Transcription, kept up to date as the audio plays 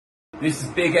This is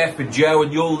Big F and Joe,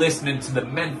 and you're listening to the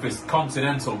Memphis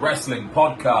Continental Wrestling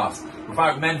Podcast.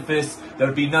 Without Memphis, there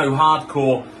would be no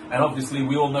hardcore, and obviously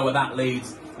we all know where that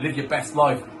leads. Live your best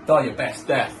life, die your best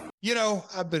death. You know,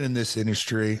 I've been in this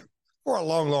industry for a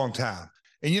long, long time.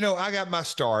 And, you know, I got my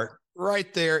start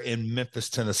right there in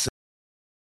Memphis, Tennessee.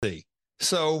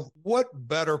 So what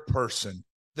better person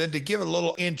than to give a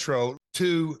little intro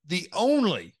to the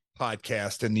only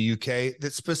podcast in the UK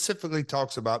that specifically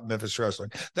talks about Memphis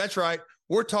wrestling. That's right.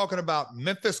 We're talking about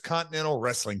Memphis Continental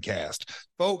Wrestling Cast.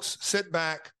 Folks, sit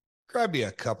back, grab you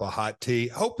a cup of hot tea.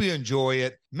 Hope you enjoy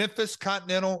it. Memphis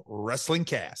Continental Wrestling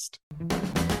Cast.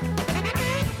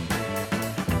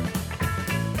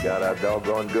 Got a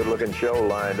doggone good-looking show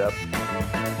lined up.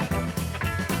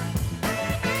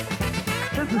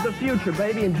 This is the future,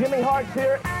 baby, and Jimmy Hart's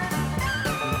here.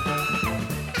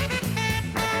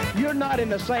 You're not in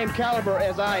the same caliber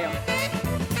as I am.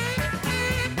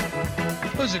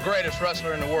 Who's the greatest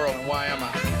wrestler in the world, and why am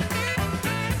I?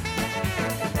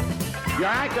 You're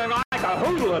acting like a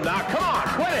hoodlum now. Come on,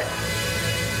 quit it!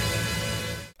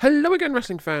 Hello again,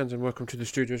 wrestling fans, and welcome to the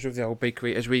studios of the Old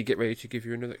Bakery as we get ready to give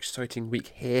you another exciting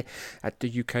week here at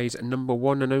the UK's number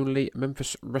one and only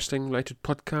Memphis wrestling-related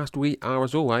podcast. We are,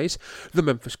 as always, the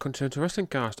Memphis Continental Wrestling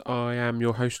Cast. I am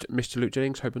your host, Mr. Luke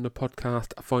Jennings, hoping the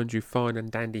podcast finds you fine and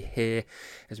dandy here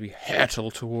as we hurtle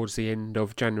towards the end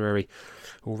of January.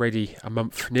 Already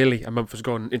nearly a month has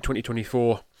gone in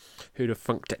 2024. Who'd have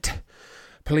funked it?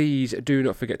 Please do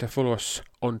not forget to follow us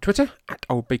on Twitter at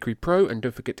Old Bakery Pro, and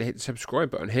don't forget to hit the subscribe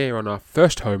button here on our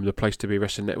first home, the Place to Be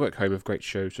Wrestling Network, home of great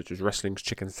shows such as Wrestling's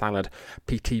Chicken Salad,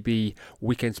 PTB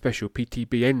Weekend Special,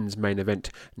 PTBN's Main Event,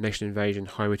 Nation Invasion,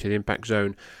 Highway to the Impact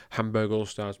Zone, Hamburg All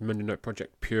Stars, Monday Night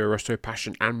Project, Pure Wrestling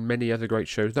Passion, and many other great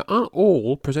shows that aren't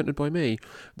all presented by me.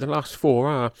 The last four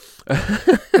are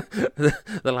the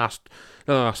last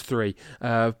three.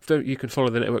 You can follow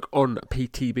the network on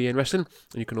PTBN Wrestling,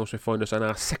 and you can also find us on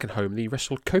our second home, the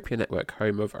WrestleCopia Network,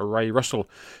 home of Ray Russell,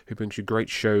 who brings you great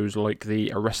shows like the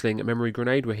Wrestling Memory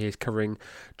Grenade, where he is covering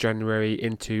January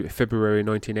into February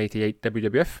 1988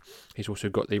 WWF. He's also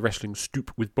got the Wrestling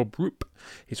Stoop with Bob Roop.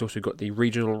 He's also got the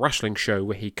Regional Wrestling Show,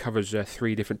 where he covers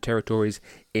 3 different territories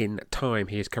in time.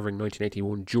 He is covering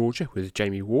 1981 Georgia with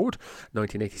Jamie Ward,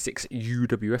 1986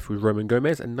 UWF with Roman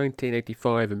Gomez, and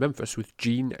 1985 in Memphis with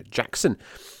Gene Jackson.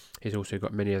 He's also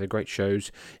got many other great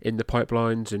shows in the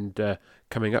pipelines and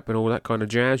coming up and all that kind of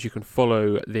jazz. You can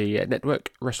follow the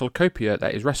network WrestleCopia,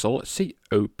 that is Wrestle,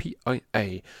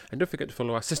 COPIA. And don't forget to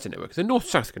follow our sister network, the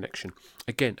North-South Connection.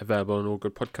 Again, available on all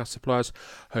good podcast suppliers.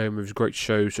 Home of great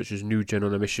shows such as New Gen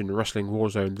on a Mission, Wrestling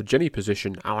Warzone, The Jenny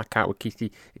Position, A La Carte with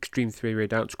Keithy, Extreme 3-Way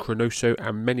Dance, Chronoso,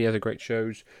 and many other great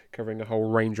shows covering a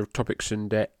whole range of topics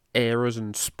and eras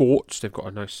and sports. They've got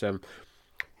a nice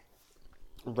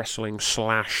wrestling /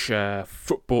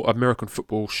 football, American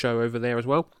football show over there as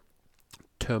well.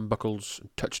 Turnbuckles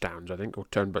and Touchdowns, I think, or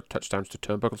Touchdowns to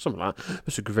Turnbuckles, something like that.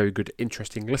 That's a very good,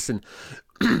 interesting listen.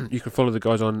 You can follow the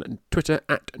guys on Twitter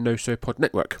at NoSoPod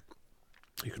Network.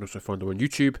 You can also find them on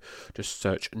YouTube. Just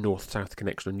search North-South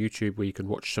Connection on YouTube, where you can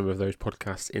watch some of those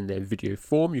podcasts in their video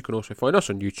form. You can also find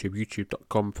us on YouTube,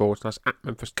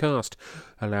 youtube.com/@MemphisCast.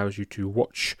 Allows you to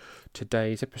watch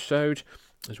today's episode,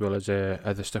 as well as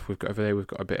other stuff we've got over there. We've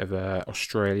got a bit of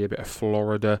Australia, a bit of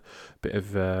Florida, a bit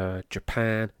of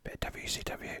Japan, a bit of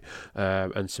WCW,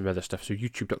 and some other stuff. So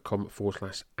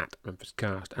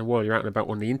youtube.com/@MemphisCast. And while you're out and about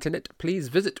on the internet, please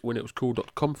visit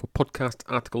whenitwascool.com for podcasts,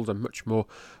 articles, and much more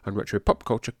on retro pop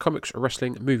culture, comics,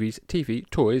 wrestling, movies, TV,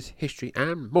 toys, history,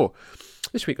 and more.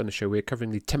 This week on the show, we're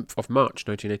covering the 10th of March,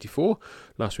 1984.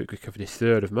 Last week, we covered the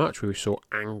 3rd of March, where we saw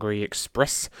Angry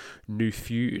Express, New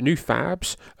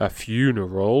Fabs, A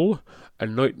Funeral, a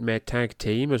Nightmare Tag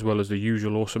Team, as well as the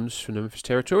usual awesomes from the Memphis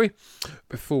territory.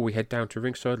 Before we head down to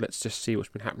ringside, let's just see what's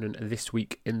been happening this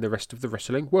week in the rest of the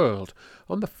wrestling world.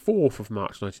 On the 4th of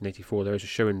March, 1984, there is a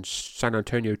show in San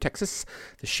Antonio, Texas.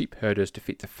 The Sheepherders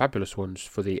defeat the Fabulous Ones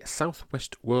for the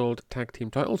Southwest World Tag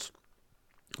Team titles.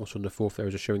 Also on the 4th, there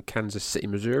is a show in Kansas City,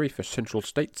 Missouri for Central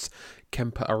States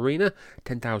Kemper Arena.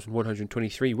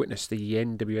 10,123 witnessed the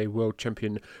NWA World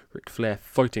Champion Ric Flair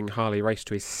fighting Harley Race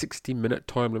to a 60-minute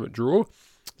time limit draw.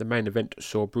 The main event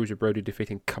saw Bruiser Brody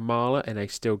defeating Kamala in a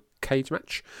steel cage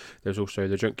match. There's also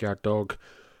the Junkyard Dog,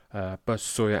 Buzz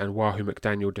Sawyer and Wahoo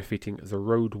McDaniel defeating the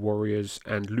Road Warriors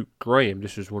and Luke Graham.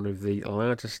 This was one of the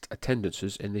largest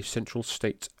attendances in the Central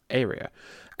States area.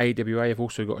 AWA have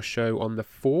also got a show on the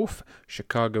 4th,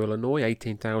 Chicago, Illinois,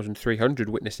 18,300,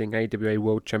 witnessing AWA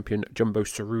World Champion Jumbo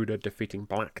Tsuruda defeating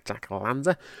Black Jack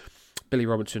Lanza. Billy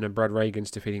Robinson and Brad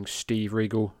Reagans defeating Steve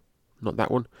Regal, not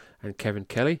that one, and Kevin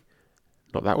Kelly,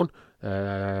 not that one.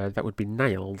 That would be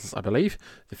Nails, I believe.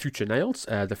 The future Nails.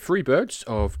 The Freebirds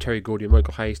of Terry Gordy and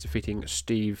Michael Hayes defeating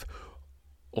Steve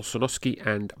Olsonowski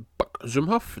and Buck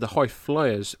Zumhoff. The High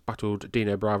Flyers battled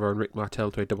Dino Bravo and Rick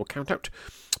Martel to a double countout.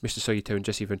 Mr. Soyito and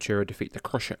Jesse Ventura defeat the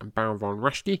Crusher and Baron von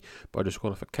Raschke by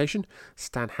disqualification.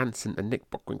 Stan Hansen and Nick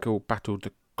Bockwinkel battled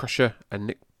the Crusher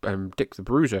and Dick the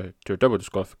Bruiser to a double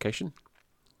disqualification.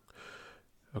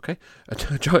 Okay.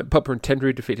 Giant Pupper and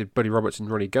Tendry defeated Buddy Roberts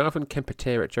and Ronnie Garvin. Ken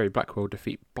Patera at Jerry Blackwell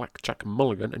defeat Blackjack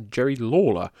Mulligan and Jerry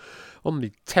Lawler. On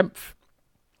the 10th,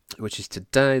 which is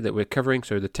today that we're covering,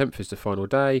 so the 10th is the final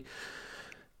day,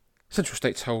 Central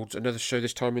States holds another show,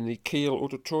 this time in the Kiel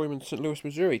Auditorium in St. Louis,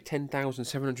 Missouri.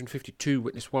 10,752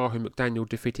 witness Wahoo McDaniel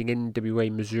defeating NWA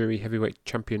Missouri heavyweight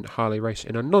champion Harley Race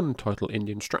in a non-title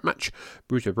Indian strap match.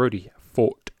 Bruiser Brody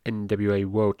fought NWA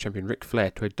world champion Ric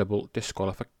Flair to a double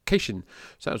disqualification.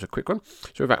 So that was a quick one.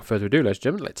 So without further ado, ladies and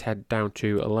gentlemen, let's head down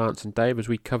to Lance and Dave as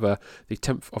we cover the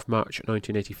 10th of March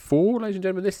 1984. Ladies and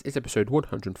gentlemen, this is episode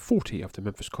 140 of the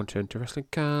Memphis Continental Wrestling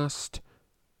Cast.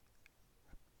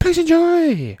 Please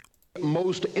enjoy!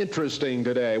 Most interesting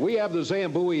today. We have the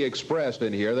Zambui Express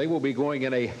in here. They will be going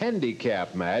in a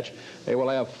handicap match. They will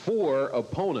have 4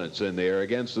 opponents in there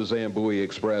against the Zambui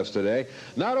Express today.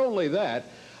 Not only that,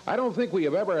 I don't think we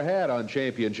have ever had on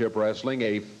Championship Wrestling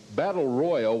a battle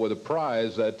royal with a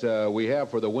prize that we have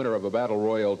for the winner of a battle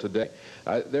royal today.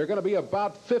 There are going to be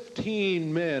about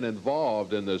 15 men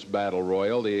involved in this battle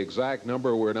royal. The exact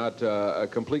number we're not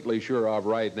completely sure of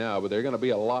right now, but there are going to be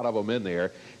a lot of them in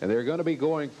there, and they're going to be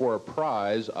going for a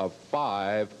prize of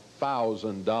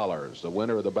 $5,000. The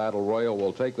winner of the battle royal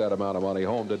will take that amount of money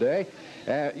home today.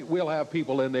 We'll have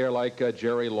people in there like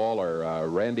Jerry Lawler,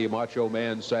 Randy Macho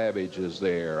Man Savage is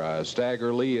there,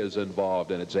 Stagger Lee is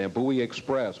involved in it. Zambui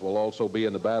Express will also be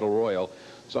in the battle royal.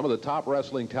 Some of the top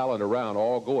wrestling talent around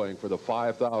all going for the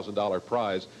 $5,000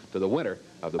 prize to the winner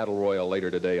of the battle royal later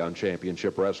today on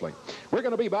Championship Wrestling. We're going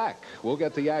to be back. We'll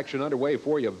get the action underway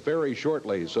for you very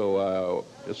shortly. So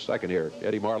just a second here.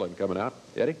 Eddie Marlin coming out.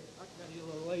 Eddie?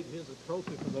 Here's a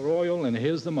trophy for the Royal, and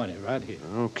here's the money right here.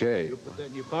 Okay. You put that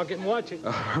in your pocket and watch it.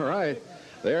 All right.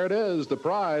 There it is, the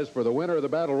prize for the winner of the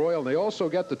Battle Royal. And they also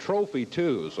get the trophy,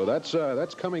 too. So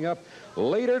that's coming up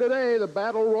later today, the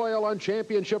Battle Royal on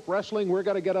Championship Wrestling. We're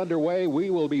going to get underway.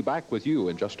 We will be back with you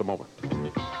in just a moment.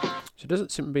 So it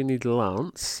doesn't simply need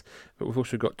Lance, but we've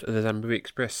also got the Zambui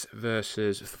Express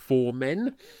versus 4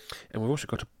 men, and we've also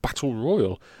got a Battle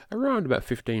Royal, around about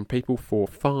 15 people for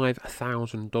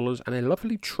 $5,000, and a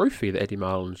lovely trophy that Eddie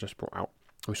Marlin's just brought out.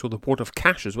 We saw the wad of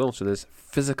cash as well, so there's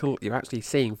physical, you're actually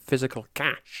seeing physical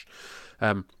cash.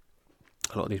 A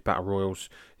lot of these Battle Royals,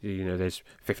 you know, there's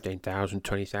 15,000,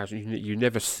 20,000, you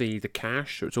never see the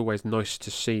cash, so it's always nice to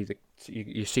see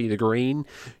you see the green,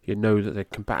 you know that the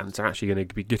combatants are actually going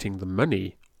to be getting the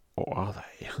money, or are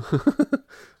they?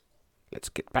 Let's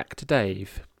get back to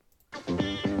Dave.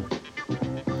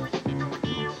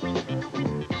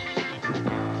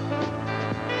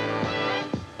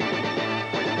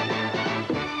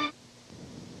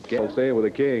 Staying with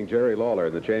the King, Jerry Lawler,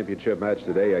 in the championship match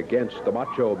today against the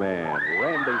Macho Man,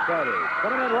 Randy Savage.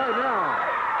 Coming in right now,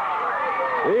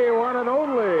 the one and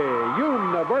only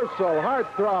Universal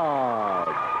Heartthrob,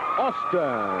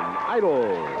 Austin Idol.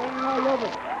 I love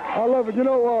it. I love it. You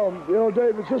know,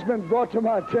 Dave, it's just been brought to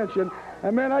my attention,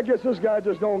 and man, I guess this guy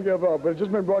just don't give up, but it's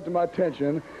just been brought to my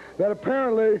attention that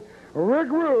apparently Rick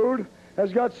Rude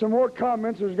has got some more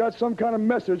comments, has got some kind of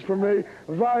message for me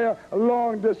via a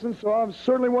long distance, so I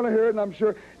certainly want to hear it, and I'm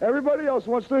sure everybody else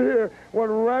wants to hear what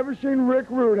Ravishing Rick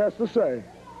Rude has to say.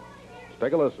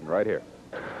 Take a listen right here.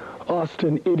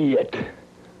 Austin, idiot.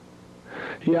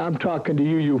 Yeah, I'm talking to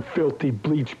you, you filthy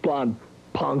bleach blonde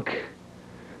punk.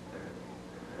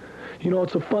 You know,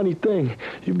 it's a funny thing.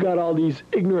 You've got all these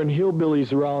ignorant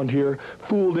hillbillies around here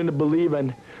fooled into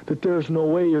believing that there's no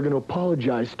way you're going to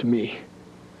apologize to me.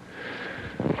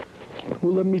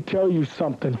 Well, let me tell you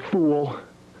something, fool.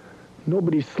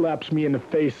 Nobody slaps me in the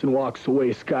face and walks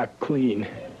away scot-clean.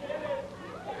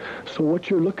 So what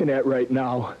you're looking at right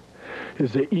now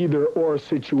is an either-or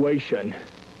situation.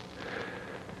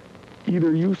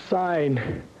 Either you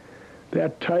sign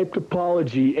that typed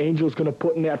apology Angel's going to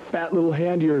put in that fat little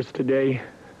hand of yours today,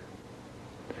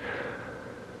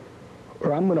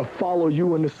 or I'm going to follow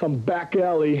you into some back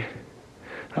alley.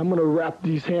 I'm going to wrap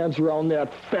these hands around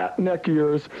that fat neck of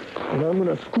yours, and I'm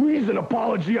going to squeeze an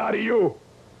apology out of you.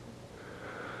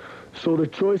 So the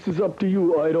choice is up to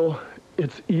you, Idol.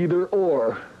 It's either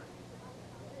or.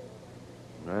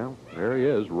 Well, there he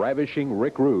is, Ravishing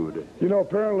Rick Rude. You know,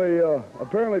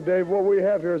 apparently, Dave, what we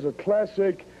have here is a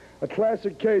classic a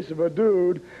classic case of a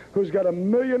dude who's got $1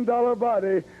 million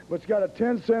body but's got a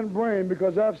 10-cent brain,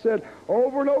 because I've said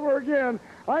over and over again,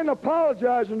 I ain't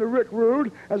apologizing to Rick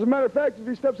Rude. As a matter of fact, if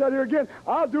he steps out here again,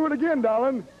 I'll do it again,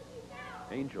 darling.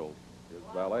 Angel is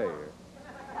valet here.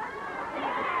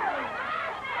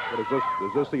 What is this?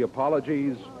 Is this the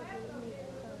apologies?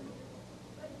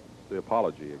 The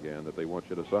apology again that they want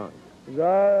you to sign.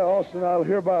 Austin, I'll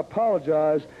hereby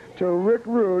apologize to Rick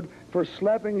Rude for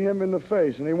slapping him in the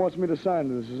face, and he wants me to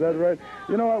sign this. Is that right?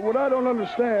 You know what I don't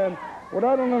understand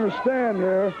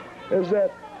here is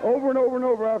that over and over and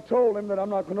over I've told him that I'm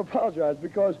not going to apologize,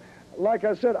 because like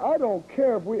I said, I don't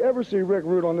care if we ever see Rick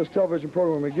Rude on this television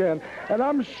program again. And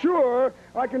I'm sure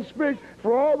I can speak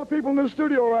for all the people in the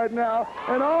studio right now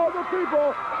and all the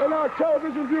people in our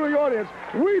television viewing audience.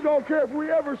 We don't care if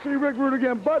we ever see Rick Rude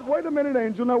again. But wait a minute,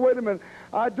 Angel. Now, wait a minute.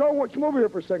 I don't want... Come over here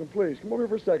for a second, please. Come over here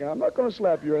for a second. I'm not going to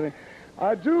slap you or anything.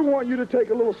 I do want you to take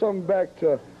a little something back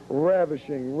to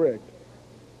Ravishing Rick.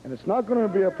 And it's not going to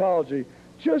be an apology.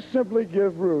 Just simply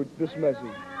give Rude this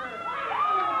message.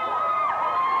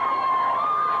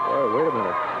 Oh, wait a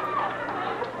minute.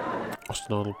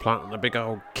 Austin Arnold planting a big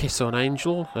old kiss on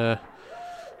Angel. Yeah,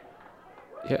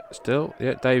 still.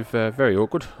 Yeah, Dave, very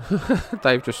awkward.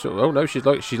 Dave just sort of, oh no, she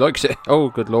likes it. Oh,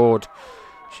 good Lord.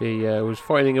 She was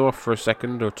fighting him off for a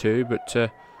second or two, but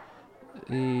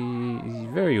he's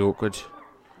very awkward.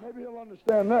 Maybe he'll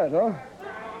understand that, huh?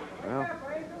 Well,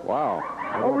 wow.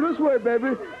 Over this way,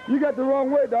 baby. You got the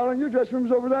wrong way, darling. Your dressing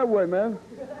room's over that way, man.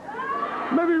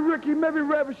 Maybe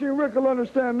Ravishing Rick will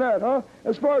understand that, huh?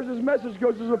 As far as his message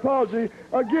goes, his apology,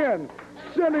 again,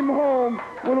 send him home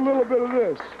with a little bit of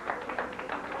this.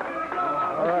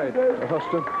 All right,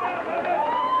 Austin.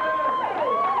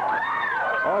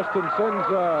 Austin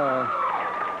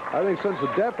sends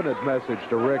a definite message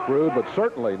to Rick Rude, but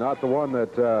certainly not the one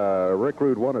that Rick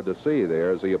Rude wanted to see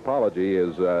there, as the apology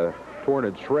is torn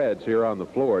in shreds here on the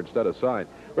floor instead of signed.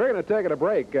 We're going to take a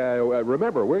break.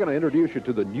 Remember, we're going to introduce you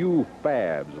to the new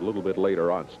Fabs a little bit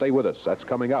later on. Stay with us. That's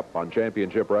coming up on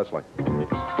Championship Wrestling.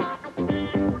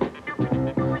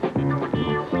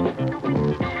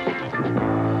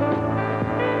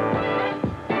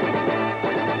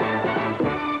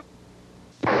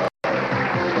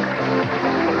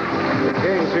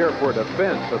 For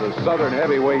defense of the Southern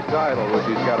Heavyweight title, which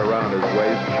he's got around his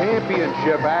waist.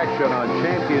 Championship action on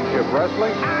Championship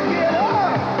Wrestling.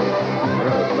 We're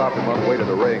going to stop him on the way to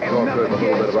the ring, talk to him a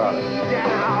little bit about it.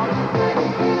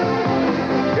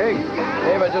 King.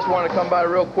 Dave, I just want to come by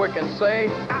real quick and say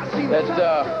that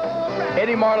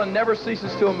Eddie Marlin never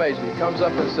ceases to amaze me. He comes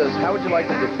up and says, how would you like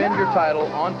to defend your title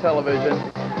on television?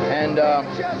 And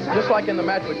just like in the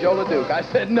match with Joe LeDuc, I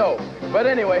said no. But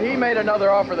anyway, he made another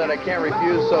offer that I can't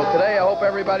refuse. So today, I hope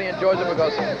everybody enjoys it,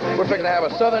 because we're fixing to have a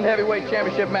Southern Heavyweight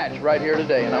Championship match right here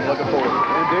today, and I'm looking forward to it.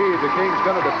 Indeed, the King's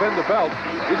going to defend the belt.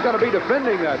 He's going to be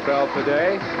defending that belt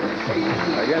today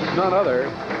against none other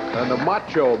than the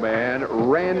Macho Man,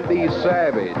 Randy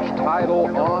Savage.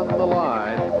 Title on the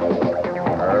line.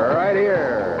 Right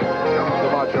here comes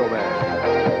the Macho Man.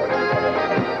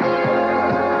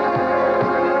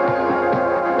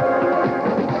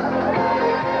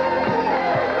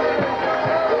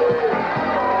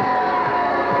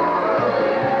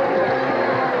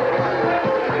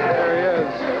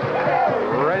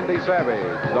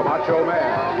 Savage, the Macho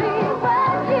Man.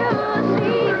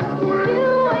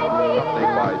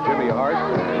 Accompanied by Jimmy Hart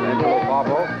and Angelo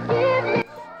Popo.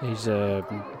 He's,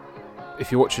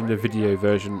 if you're watching the video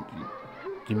version,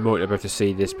 you might be able to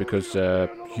see this because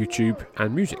YouTube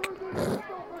and music.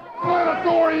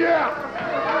 Gladiator, yeah!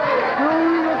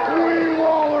 You're the Queen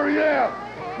Lawler, yeah!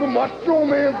 The Macho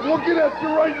Man's looking at you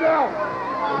right now!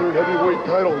 Southern Heavyweight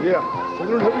title, yeah.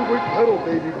 Southern Heavyweight title,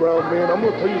 baby Brown, man. I'm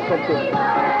gonna tell you something.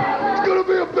 It's gonna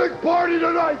be a big party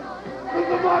tonight. There's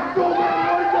the Macho Man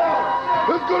right now.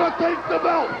 Who's gonna take the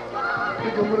belt?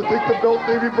 Think I'm gonna take the belt,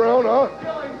 baby Brown, huh?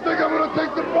 Think I'm gonna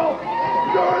take the belt?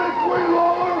 You're in Queen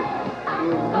Lawler.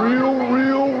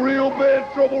 You're in real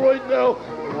bad trouble right now.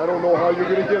 I don't know how you're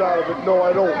gonna get out of it. No,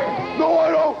 I don't. No,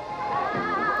 I don't.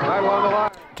 Title on the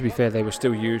line. To be fair, they were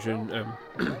still using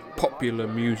popular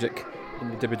music in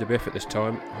the WWF at this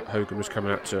time. Hogan was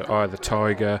coming out to Eye of the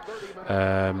Tiger,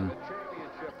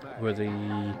 were the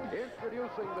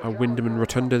Wyndham and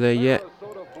Rotunda there yet?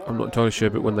 I'm not entirely sure,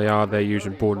 but when they are, they're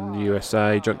using Born in the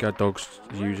USA. Junkyard Dog's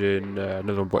using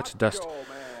another one, Bites to Dust.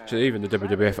 So even the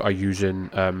WWF are using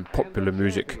popular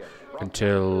music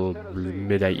until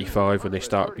mid-85 when they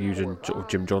start using sort of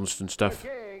Jim Johnston stuff.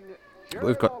 But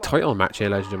we've got title match here,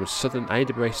 ladies and gentlemen.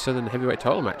 AWA Southern Heavyweight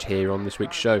title match here on this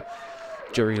week's show.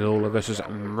 Jerry Lawler versus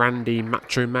Randy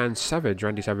Macho Man Savage.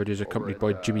 Randy Savage is accompanied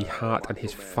by Jimmy Hart and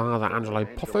his father, Angelo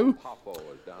Poffo.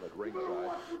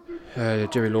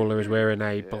 Jerry Lawler is wearing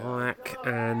a black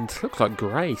and looks like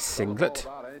grey singlet.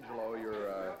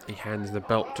 He hands the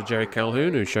belt to Jerry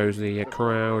Calhoun, who shows the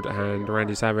crowd and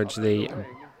Randy Savage the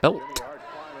belt.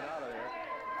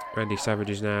 Randy Savage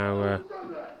is now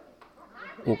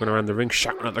walking around the ring,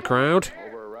 shouting at the crowd.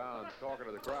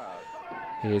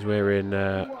 He is wearing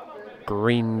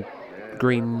green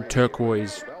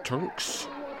turquoise trunks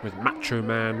with Macho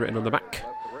Man written on the back.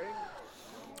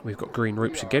 We've got green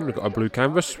ropes again. We've got a blue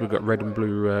canvas. We've got red and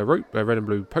blue red and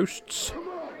blue posts.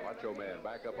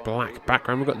 Black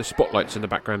background. We've got the spotlights in the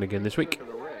background again this week.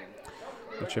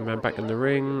 Macho Man back in the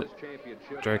ring.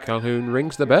 Jerry Calhoun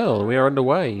rings the bell. We are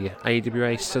underway.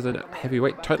 AWA Southern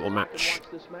Heavyweight title match.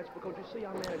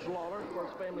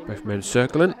 Both men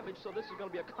circling.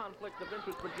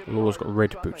 Lawler's got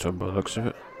red boots on by the looks of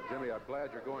it.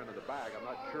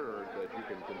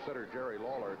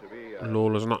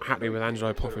 Lawler's not happy with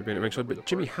Angelo Poffo being at ringside, but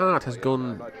Jimmy Hart has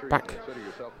gone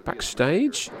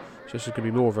backstage. So this is going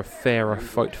to be more of a fairer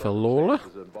fight for Lawler.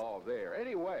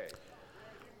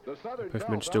 Both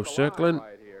men still circling.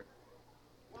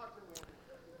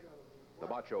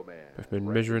 Both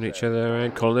men measuring each other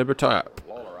and calling their tie up.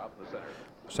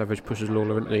 Savage pushes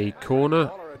Lawler into the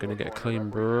corner. Going to get a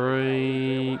clean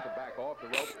break.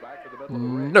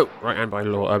 No, right hand by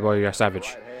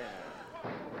Savage.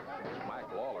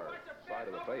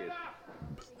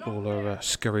 Lawler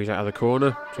scurries out of the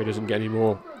corner so he doesn't get any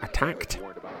more attacked.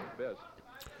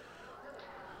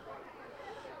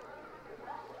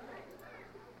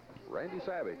 Randy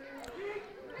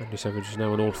Savage is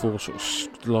now on all fours, sort of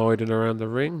sliding around the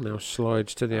ring. Now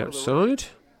slides to the outside.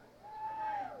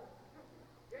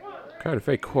 Crowd are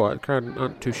very quiet. The crowd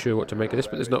aren't too sure what to make of this,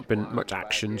 but there's not been much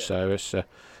action, so this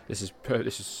is a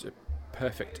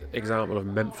perfect example of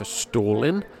Memphis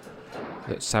stalling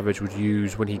that Savage would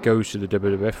use when he goes to the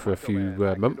WWF for a few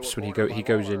months. When he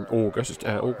goes in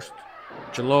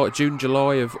June,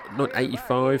 July of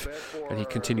 1985, and he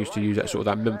continues to use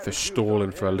that Memphis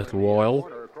stalling for a little while.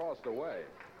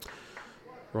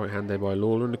 Right hand there by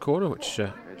Lawler in the corner, which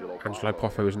Angelo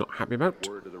Poffo is not happy about.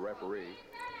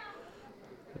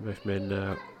 Both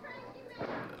men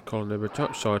calling their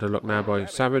touch. Side look now by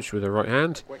Savage with a right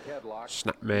hand.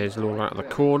 Snapmares Lawler out of the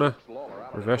corner.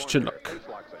 Reverse chin look.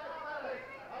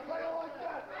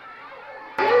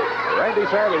 Randy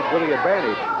Savage with the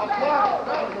advantage.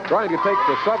 Trying to take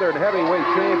the Southern Heavyweight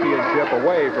Championship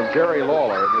away from Jerry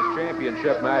Lawler in this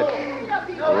championship match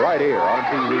right here on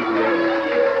TV today.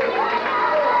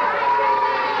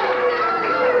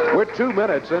 We're 2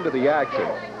 minutes into the action.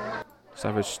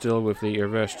 Savage still with the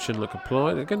reverse chin look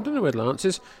applied. Again, don't know where Lance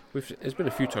is. There's been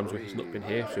a few times where he's not been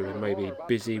here, so he may be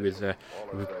busy with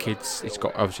kids. He's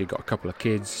obviously got a couple of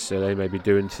kids, so they may be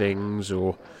doing things,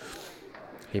 or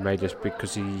he may just,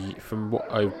 because from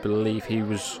what I believe, he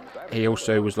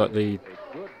also was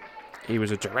he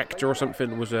was a director or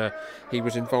something. He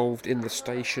was involved in the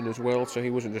station as well, so he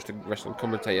wasn't just a wrestling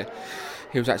commentator.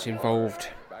 He was actually involved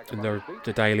in the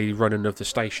daily running of the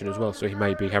station as well, so he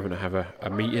may be having to have a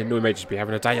meeting, or he may just be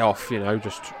having a day off,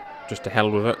 just to hell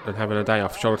with it and having a day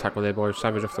off. Shoulder tackle there by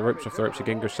Savage off the ropes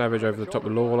again, goes Savage over the top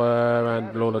of Lawler,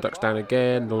 and Lawler ducks down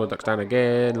again, Lawler ducks down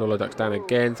again,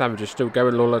 Savage is still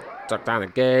going, Lawler ducks down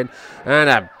again, and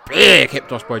a big hip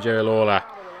toss by Jerry Lawler.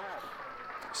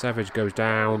 Savage goes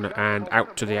down and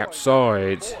out to the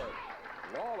outside.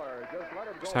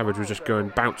 Savage was just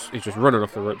going bounce. He's just running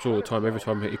off the ropes all the time. Every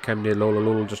time he came near Lawler,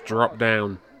 Lawler just dropped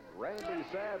down. Randy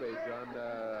Savage on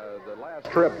the last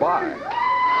trip by.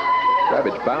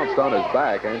 Savage bounced on his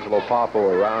back. Angelo Poffo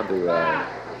around to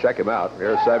check him out.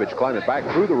 Here's Savage climbing back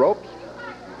through the ropes.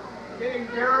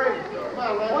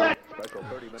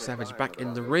 Savage back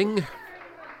in the ring.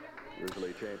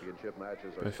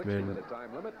 Both men.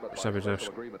 Savage now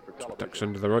ducks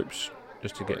under the ropes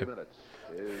just to get a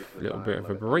little bit of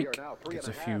a break. Gets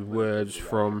a few words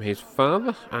from his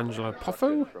father, Angelo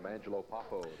Poffo.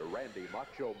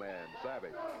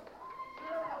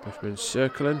 Both men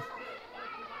circling.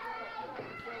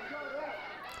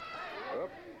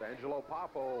 Angelo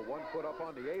Poffo, 1 foot up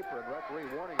on the apron, referee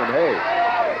warning him, hey,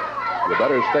 you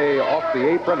better stay off the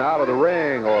apron, out of the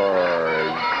ring, or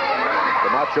the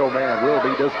Macho Man will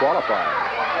be disqualified.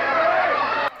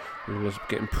 He was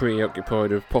getting pretty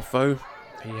occupied with Poffo.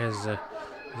 He has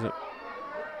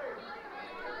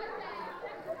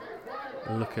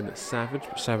looking at Savage,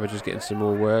 but Savage is getting some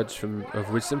more words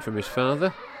of wisdom from his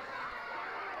father.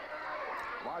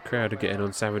 Crowd are getting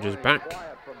on Savage's back.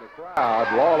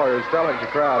 Lawler is telling the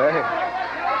crowd, hey,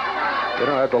 you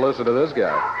don't have to listen to this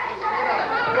guy.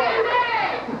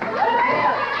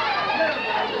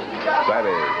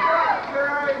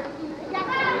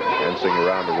 racing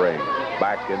around the ring.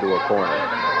 Back into a corner.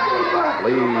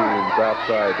 Leans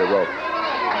outside the rope.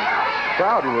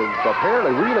 Crowd was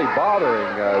apparently really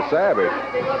bothering Savage.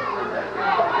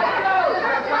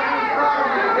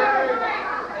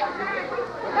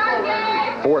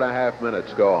 Four and a half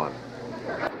minutes gone.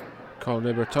 Colin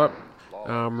Everett up.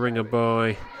 Ringer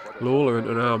by Lawler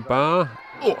into an arm bar.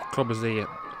 Oh, clobbers the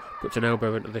puts an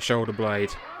elbow into the shoulder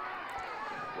blade.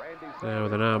 Now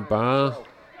with an arm bar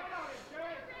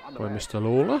by Mr.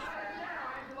 Lawler.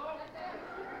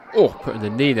 Oh, putting the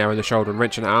knee now in the shoulder and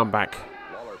wrenching the arm back.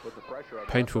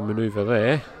 Painful manoeuvre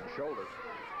there.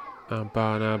 Arm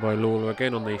bar now by Lawler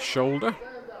again on the shoulder.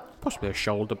 Possibly a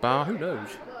shoulder bar, who knows?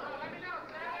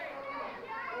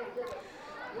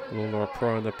 Lawler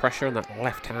applying the pressure on that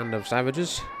left hand of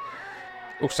Savage's.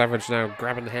 Oh, Savage now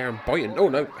grabbing the hair and biting. Oh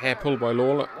no, hair pulled by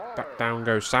Lawler. Back down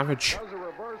goes Savage.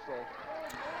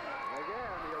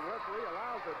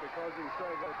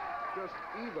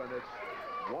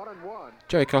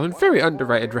 Jerry Calhoun, very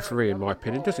underrated referee in my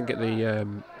opinion. Doesn't get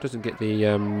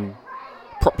the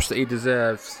props that he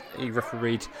deserves. He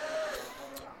refereed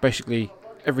basically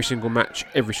every single match,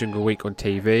 every single week on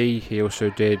TV. He also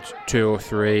did 2 or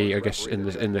 3, I guess,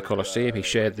 in the Coliseum. He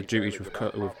shared the duties with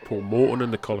Paul Morton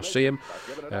in the Coliseum.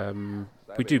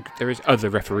 There is other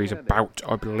referees about,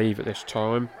 I believe, at this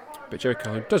time. But Jerry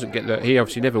Calhoun doesn't get that. He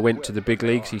obviously never went to the big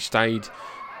leagues. He stayed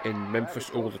in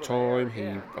Memphis all the time.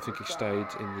 I think he stayed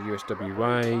in the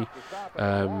USWA.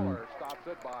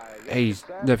 He's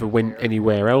never went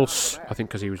anywhere else. I think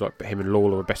because he was like him and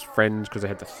Lawler were best friends because they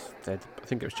had I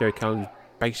think it was Jerry Calhoun's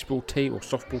baseball team or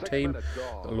softball team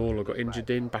that Lawler got injured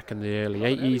in back in the early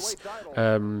 80s.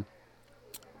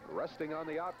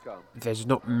 There's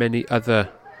not many other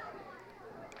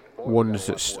ones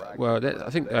that,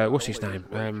 I think, what's his name?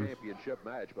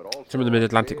 Some of the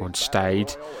Mid-Atlantic ones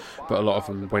stayed, but a lot of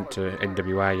them went to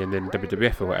NWA and then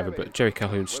WWF or whatever. But Jerry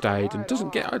Calhoun stayed and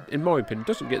doesn't get, in my opinion,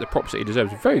 doesn't get the props that he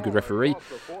deserves. A very good referee.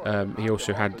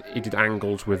 He did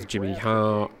angles with Jimmy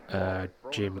Hart,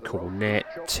 Jim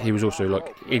Cornette. He was also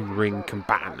like in-ring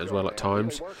combatant as well at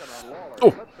times.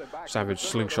 Oh, Savage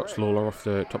slingshots Lawler off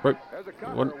the top rope.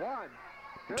 1,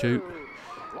 2.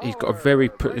 He's got a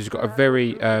very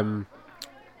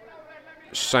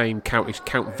same count. His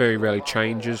count very rarely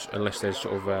changes unless there's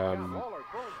sort of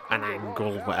an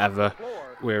angle, whatever.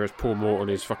 Whereas Paul Morton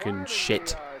is fucking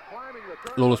shit.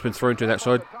 Lawler's been thrown to that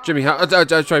side.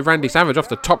 Randy Savage off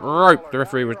the top rope. The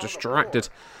referee was distracted.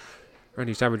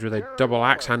 Randy Savage with a double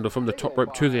axe handle from the top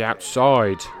rope to the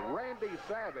outside.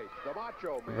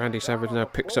 Randy Savage now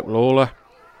picks up Lawler.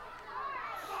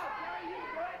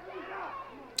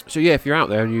 So yeah, if you're out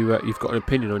there and you've got an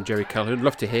opinion on Jerry Calhoun,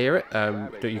 love to hear it.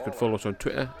 You can follow us on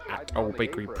Twitter at Old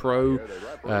Bakery Pro.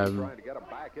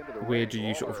 Where do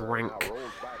you sort of rank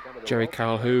Jerry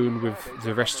Calhoun with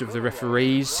the rest of the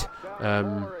referees?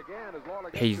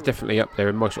 He's definitely up there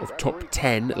in my sort of top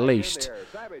 10 at least.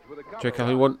 Jerry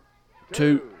Calhoun 1,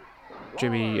 2.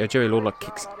 Jerry Lawler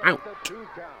kicks out.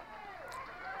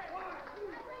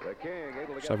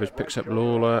 Savage picks up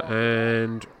Lawler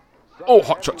and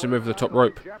hot shots him over the top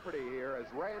rope.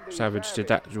 Savage did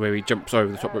that where he jumps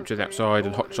over the top rope to the outside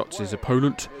and hot shots his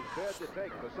opponent.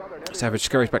 Savage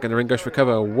scurries back in the ring, goes for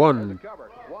cover. 1,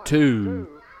 2.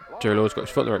 Jerry Lawler's got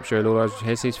his foot on the ropes. Jerry Lawler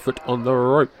has his foot on the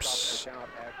ropes.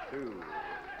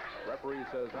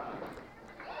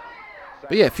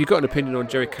 But yeah, if you've got an opinion on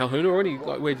Jerry Calhoun or any,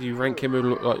 like, where do you rank him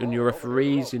in your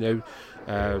referees? To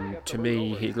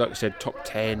me, he, like I said, top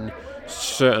 10.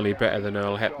 Certainly better than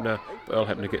Earl Hebner. But Earl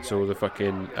Hebner gets all the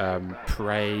fucking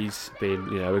praise,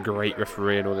 being a great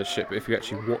referee and all this shit. But if you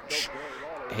actually watch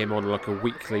him on like a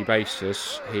weekly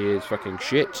basis, he is fucking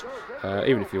shit.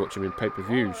 Even if you watch him in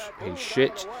pay-per-views, he's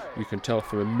shit. You can tell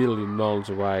from a million miles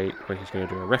away when he's going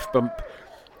to do a ref bump.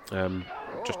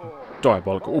 Just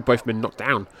diabolical. All both men knocked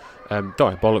down.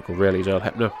 Diabolical, really, is Earl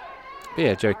Hebner. But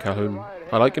yeah, Jerry Calhoun,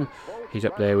 I like him. He's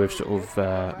up there with sort of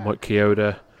Mike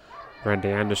Chioda, Randy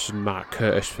Anderson, Mark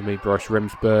Curtis for me, Bryce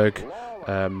Remsburg.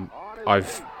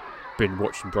 I've been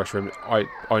watching Bryce Remsburg.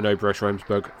 I know Bryce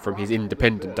Remsburg from his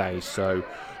independent days, so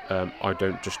I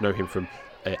don't just know him from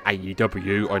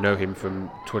AEW. I know him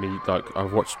from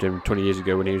I've watched him 20 years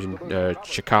ago when he was in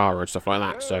Chikara and stuff like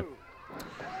that. So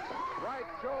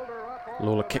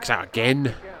Lawler kicks out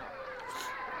again.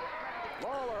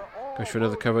 Goes for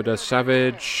another cover, does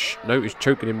Savage. No, he's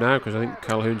choking him now because I think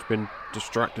Calhoun's been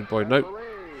distracted by... No.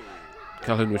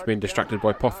 Calhoun was being distracted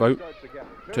by Poffo.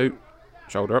 2.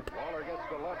 Shoulder up.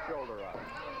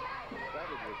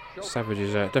 Savage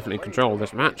is definitely in control of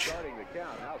this match.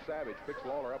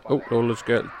 Oh, Lawler's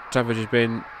got... Savage has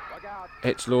been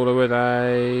Hits Lawler with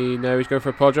a... No, he's going for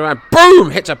a pile driver. And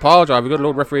boom! Hits a pile driver. Good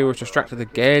Lord, referee was distracted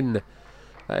again.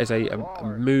 That is a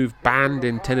move banned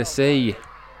in Tennessee.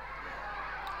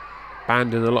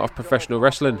 Banned in a lot of professional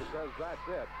wrestling.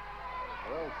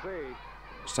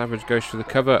 Savage goes for the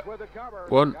cover.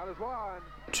 1,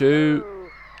 2.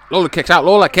 Lawler kicks out.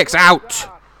 Lawler kicks out.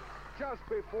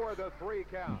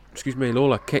 Excuse me,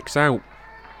 Lawler kicks out.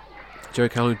 Joey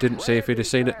Calhoun didn't see. If he'd have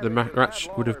seen it, the match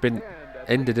would have been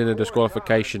ended in a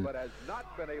disqualification.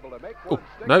 Oh,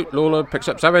 no, Lawler picks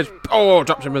up Savage. Oh,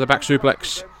 drops him with a back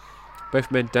suplex.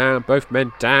 Both men down, both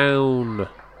men down.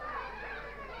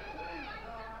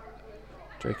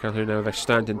 Joey Calhoun now with a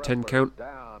standing 10 count.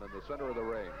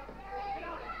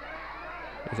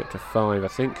 He's up to 5, I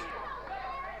think.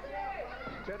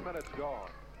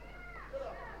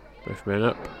 Both men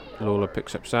up. Lawler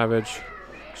picks up Savage.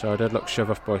 So deadlock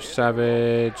shove off by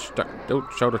Savage.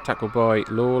 Shoulder tackle by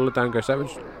Lawler. Down goes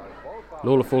Savage.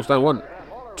 Lawler falls down. 1,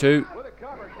 2.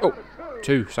 Oh,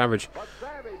 2. Savage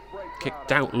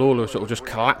kicked out. Lawler sort of just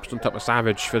collapsed on top of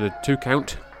Savage for the 2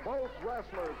 count.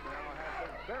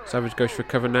 Savage goes for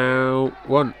cover now.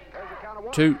 1,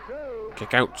 2.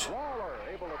 Kick out.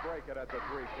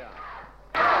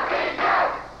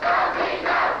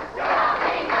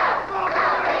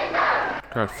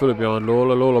 Crowd fully behind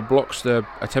Lawler. Lawler blocks the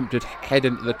attempted head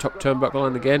into the top turnbuckle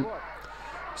line again.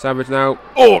 Savage now,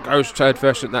 goes head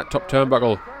first at that top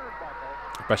turnbuckle.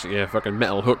 Basically a fucking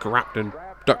metal hook wrapped in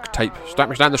duct tape.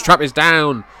 Strap is down, the strap is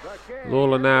down.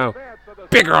 Lawler now,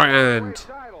 big right hand.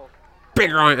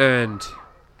 Big right hand.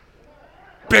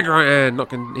 Big right hand.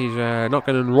 He's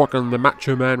knocking and rocking the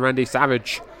Macho Man Randy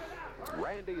Savage.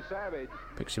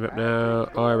 Picks him up now.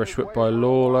 Irish whip by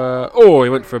Lawler. Oh, he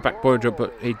went for a back boiler jump,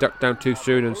 but he ducked down too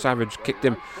soon and Savage kicked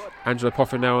him. Angelo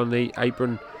Poffo now on the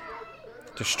apron,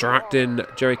 distracting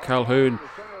Joey Calhoun.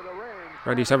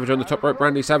 Randy Savage on the top rope.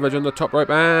 Randy Savage on the top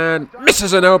rope and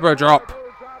misses an elbow drop.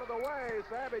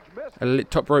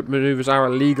 Top rope maneuvers are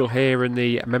illegal here in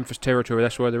the Memphis territory.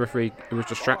 That's why the referee was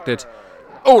distracted.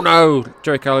 Oh no!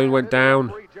 Joey Calhoun went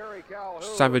down.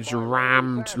 Savage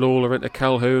rammed Lawler into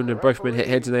Calhoun and both men hit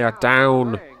heads and they are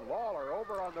down.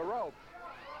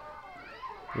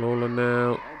 Lawler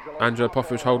now. Angelo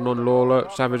Poffo's holding on Lawler.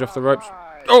 Savage off the ropes.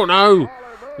 Oh no!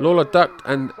 Lawler ducked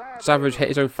and Savage hit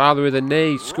his own father with a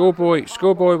knee. Schoolboy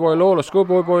boy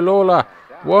Lawler.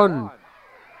 1,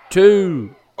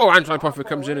 2. Oh, Angelo Poffo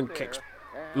comes in and kicks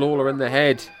Lawler in the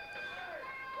head.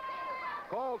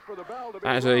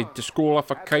 That is a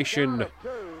disqualification.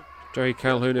 Joey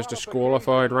Calhoun has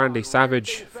disqualified Randy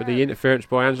Savage for the interference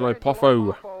by Angelo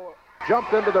Poffo.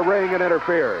 Jumped into the ring and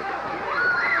interfered.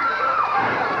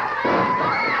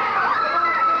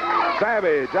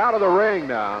 Savage out of the ring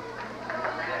now.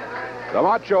 The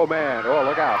Macho Man. Oh,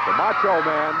 look out. The Macho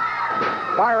Man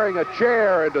firing a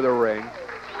chair into the ring.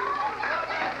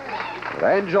 With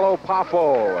Angelo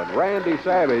Poffo and Randy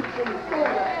Savage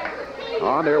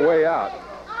on their way out.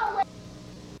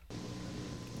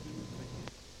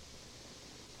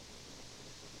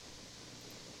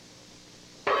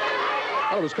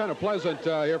 Well, it was kind of pleasant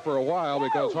here for a while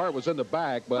because Hart was in the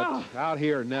back, but out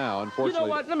here now, unfortunately. You know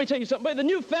what? Let me tell you something, baby. The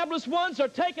new Fabulous Ones are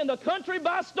taking the country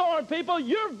by storm, people.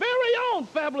 Your very own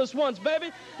Fabulous Ones,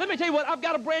 baby. Let me tell you what. I've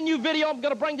got a brand new video I'm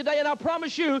going to bring today, and I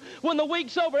promise you, when the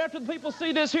week's over, after the people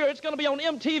see this here, it's going to be on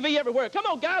MTV everywhere. Come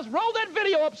on, guys. Roll that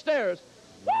video upstairs.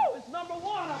 Woo! It's #1,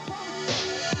 I promise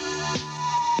you.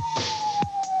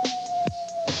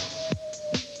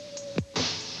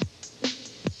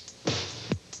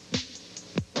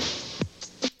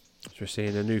 We're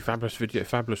seeing a new Fabulous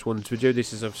Ones video.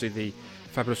 This is obviously the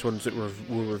Fabulous Ones that were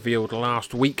revealed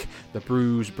last week. The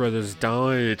Bruise Brothers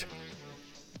died.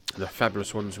 The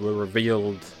Fabulous Ones were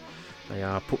revealed. They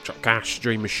are Pork Chop Cash,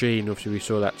 Dream Machine. Obviously, we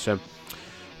saw that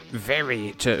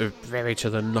very to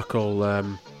the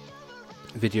knuckle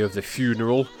video of the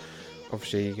funeral.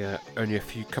 Obviously, only a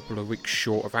couple of weeks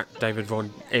short of David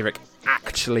Von Erich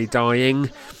actually dying.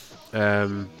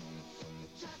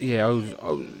 Yeah,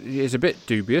 it's a bit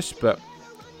dubious, but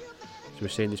so we're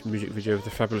seeing this music video of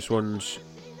the Fabulous Ones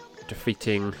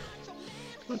defeating. I'm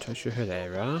not entirely sure who they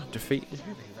are. Obviously,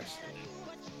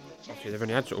 they've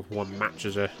only had sort of one match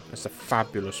as the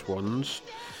Fabulous Ones,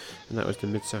 and that was the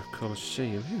Mid-South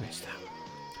Coliseum.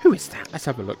 Who is that? Let's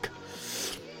have a look.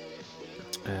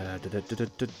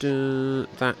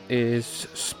 That is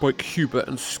Spike Hubert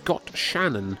and Scott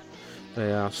Shannon.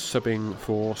 They are subbing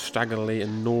for Stagger Lee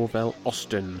and Norvell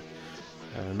Austin.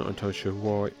 Not entirely sure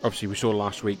why. Obviously, we saw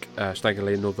last week Stagger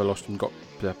Lee and Norvell Austin got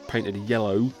painted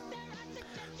yellow.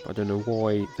 I don't know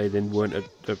why they then weren't at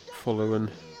the following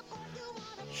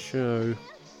show.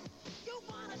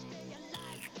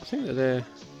 think they're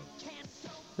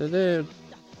there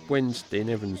Wednesday in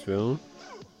Evansville.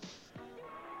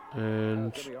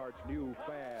 And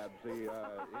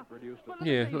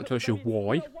yeah, not entirely sure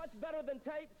why.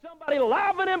 Somebody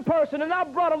live and in person, and I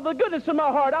brought them, the goodness of my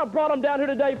heart, I brought them down here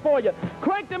today for you.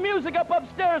 Crank the music up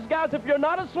upstairs, guys, if you're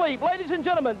not asleep. Ladies and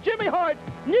gentlemen, Jimmy Hart's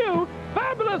new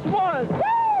Fabulous Ones. Woo!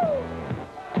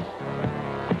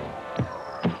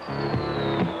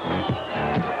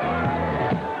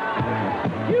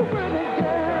 You really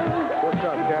can. What's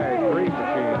up, guys? Green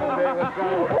machine.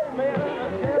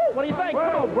 What do you think?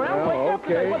 Come on, Brown. Wake up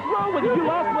today. What's wrong with you? You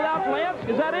lost without Lance?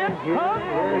 Is that it? Huh?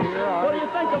 What do you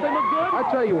think? Don't they look good? I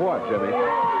tell you what, Jimmy.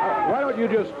 Why don't you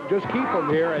just keep them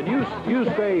here, and you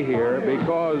stay here,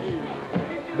 because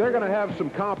they're going to have some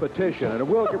competition, and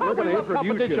we're going to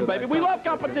introduce you to baby. We love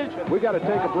competition. We got to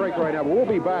take a break right now, but we'll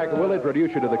be back, and we'll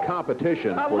introduce you to the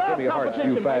competition for Jimmy Hart's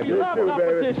new Fabulous. We love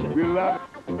competition. We love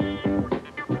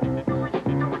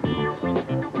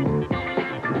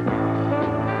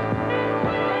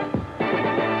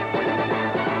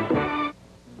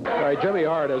All right, Jimmy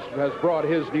Hart has brought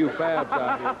his new Fabs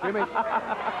out here.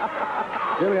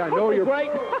 Jimmy, I know you're great.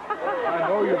 I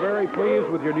know you're very pleased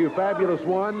with your new Fabulous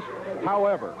Ones.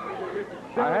 However,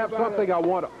 I have something I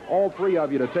want all three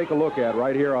of you to take a look at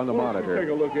right here on the monitor. Take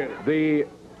a look at it. The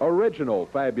original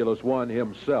Fabulous One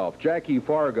himself, Jackie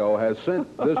Fargo, has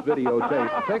sent this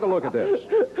videotape. Take a look at this.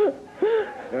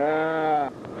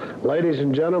 Ladies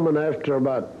and gentlemen, after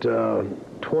about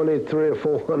 23 or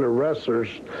 400 wrestlers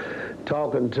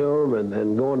talking to them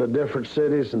and going to different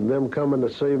cities and them coming to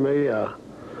see me,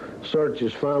 search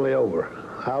is finally over.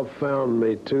 I've found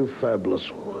me two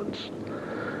Fabulous Ones.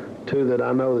 Two that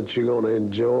I know that you're going to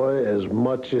enjoy as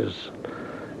much as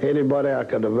anybody I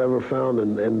could have ever found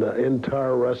in the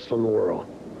entire wrestling world.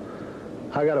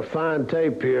 I got a fine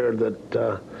tape here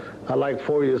that I'd like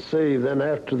for you to see. Then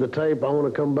after the tape, I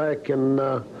want to come back and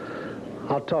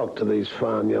I'll talk to these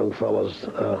fine young fellas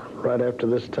right after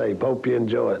this tape. Hope you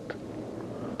enjoy it.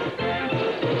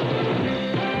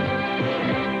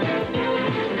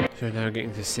 So now we're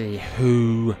getting to see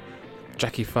who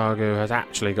Jackie Fargo has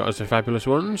actually got as the Fabulous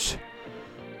Ones.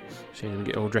 Seeing them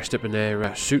get all dressed up in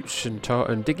their suits and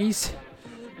diggies.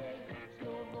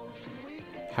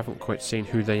 Haven't quite seen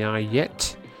who they are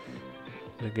yet.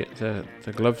 They get the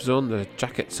gloves on, the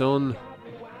jackets on,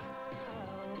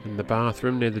 in the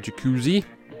bathroom near the jacuzzi.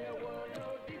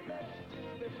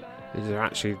 These are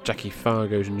actually Jackie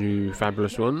Fargo's new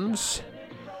Fabulous Ones.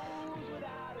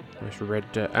 Nice red,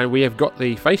 and we have got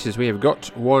the faces. We have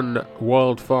got one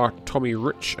Wildfire Tommy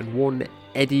Rich and one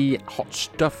Eddie Hot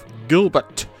Stuff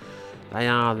Gilbert. They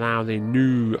are now the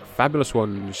new Fabulous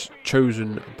Ones,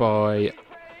 chosen by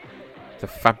the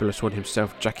Fabulous One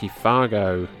himself, Jackie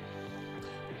Fargo.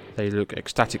 They look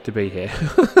ecstatic to be here.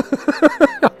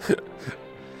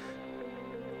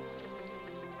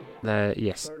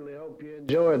 Yes.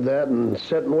 Enjoyed that, and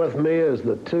sitting with me is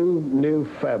the two new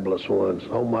Fabulous Ones.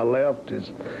 On my left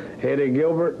is Eddie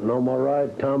Gilbert, and on my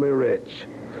right, Tommy Rich.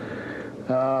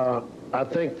 I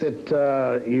think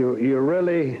that you're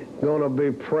really going to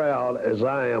be proud, as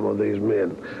I am, of these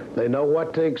men. They know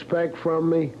what to expect from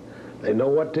me. They know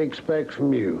what to expect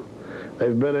from you.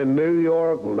 They've been in New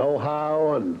York and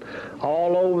Ohio and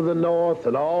all over the North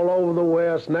and all over the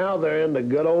West. Now they're in the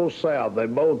good old South. They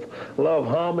both love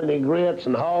hominy grits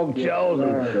and hog jaws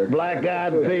and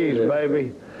black-eyed peas,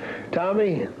 baby.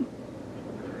 Tommy,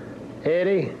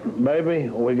 Eddie, baby,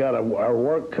 we got our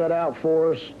work cut out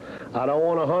for us. I don't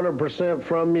want 100%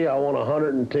 from you. I want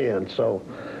 110. So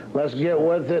let's get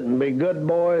with it and be good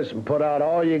boys and put out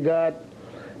all you got.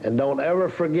 And don't ever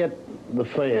forget the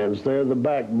fans. They're the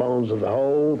backbones of the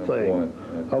whole thing.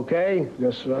 Okay?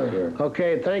 Yes, sir.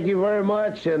 Okay, thank you very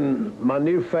much. And my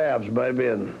new Fabs, baby,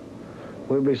 and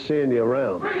we'll be seeing you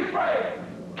around.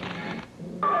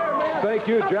 Thank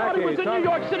you, Jackie. I thought it was in New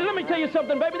York City. Let me tell you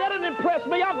something, baby. That didn't impress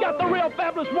me. I've got the real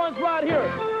Fabulous Ones right here.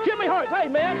 Jimmy Hart, hey,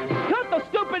 man, cut the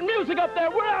stupid music up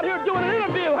there. We're out here doing an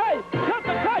interview. Hey, cut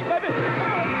the tape, baby.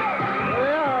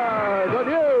 They are the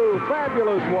new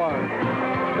Fabulous Ones.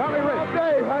 Tommy Rich.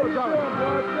 Dave, how you doing,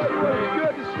 bro? It's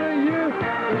good to see you.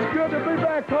 It's good to be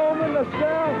back home in the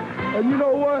South. And you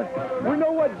know what? We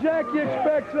know what Jackie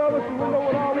expects of us, and we know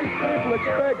what all these people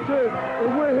expect, too.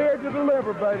 And we're here to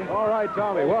deliver, baby. All right,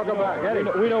 Tommy. Welcome back. Eddie.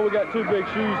 We know we got two big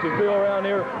shoes to fill around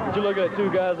here, but you look at two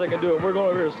guys that can do it. We're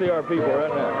going over here to see our people right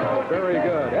now. Very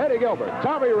good. Eddie Gilbert,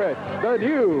 Tommy Rich, the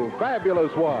new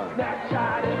Fabulous Ones.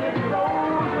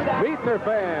 Meet their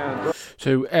fans.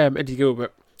 So Eddie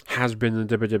Gilbert has been in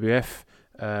the WWF.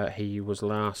 He was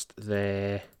last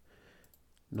there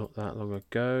not that long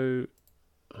ago.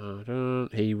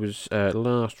 He was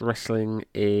last wrestling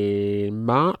in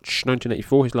March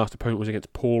 1984. His last opponent was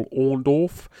against Paul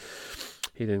Orndorff.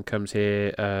 He then comes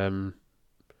here.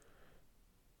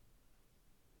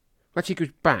 Actually, he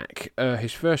goes back.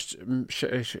 His first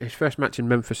match in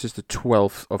Memphis is the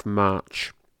 12th of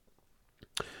March.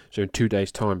 So in 2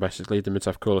 days' time, basically, the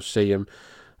Mid-South Coliseum.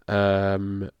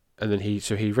 And then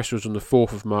he wrestles on the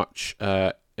 4th of March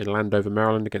in Landover,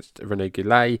 Maryland, against Rene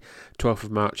Gillet. 12th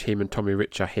of March, him and Tommy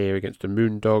Rich are here against the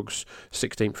Moondogs.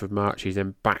 16th of March, he's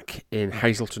then back in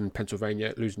Hazleton,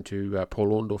 Pennsylvania, losing to Paul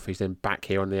Orndorff. He's then back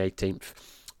here on the 18th.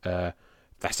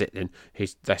 That's it then.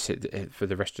 That's it for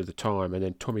the rest of the time. And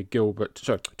then Tommy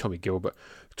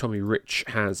Rich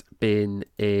has been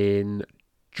in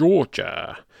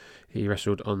Georgia. He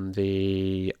wrestled on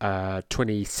the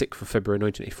 26th of February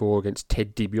 1984 against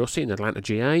Ted DiBiase in Atlanta,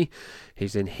 GA.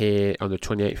 He's in here on the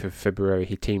 28th of February.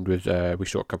 He teamed with, we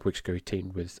saw a couple of weeks ago, he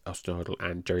teamed with Austin Idol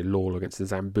and Jerry Lawler against the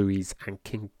Zambuis and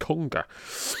King Konga.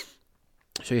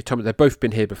 So yeah, they've both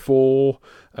been here before.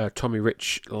 Tommy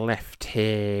Rich left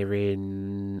here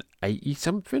in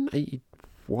 80-something,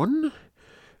 81?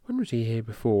 When was he here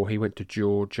before? He went to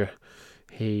Georgia.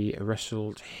 He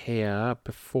wrestled here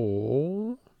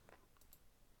before...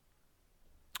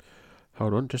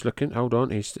 Hold on, just looking. Hold on,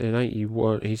 he's in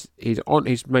 81.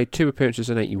 He's made 2 appearances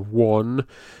in 81.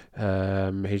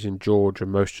 He's in Georgia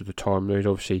most of the time. He's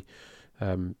obviously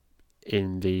in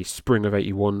the spring of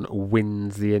 81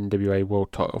 wins the NWA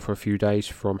World Title for a few days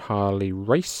from Harley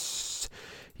Race.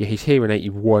 Yeah, he's here in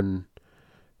 81.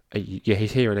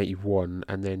 He's here in 81,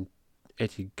 and then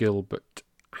Eddie Gilbert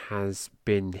has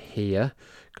been here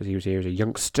because he was here as a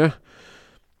youngster.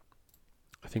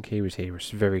 I think he was here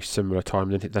at a very similar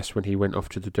time. Then that's when he went off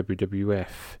to the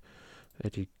WWF.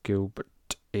 Eddie Gilbert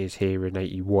is here in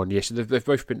 81. Yes, so they've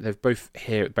both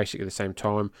here at basically the same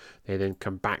time. They then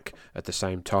come back at the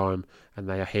same time, and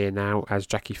they are here now as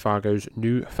Jackie Fargo's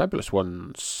new Fabulous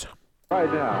Ones.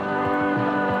 Right now.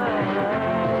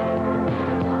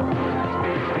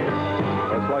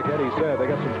 That's like Eddie said, they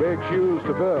got some big shoes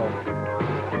to fill.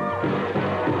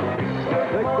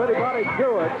 Think if anybody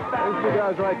do it, these 2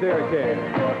 guys right there can.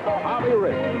 Bobby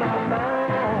Rich,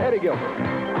 Eddie Gilbert,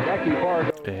 Jackie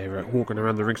Fargo. They're walking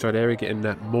around the ringside area getting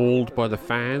mauled by the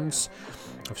fans.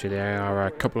 Obviously, they are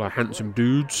a couple of handsome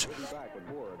dudes,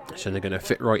 so they're going to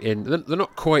fit right in. They're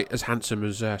not quite as handsome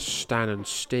as Stan and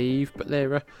Steve, but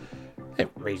they're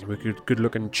reasonably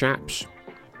good-looking chaps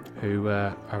who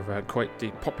are quite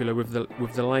popular with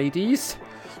the ladies.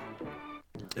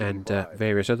 And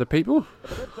various other people.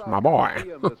 My boy.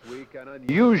 This week, an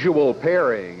unusual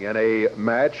pairing in a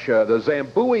match. The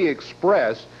Zambui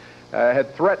Express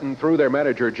had threatened through their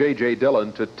manager, J.J.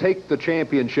 Dillon, to take the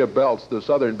championship belts, the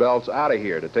Southern belts, out of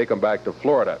here, to take them back to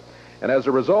Florida. And as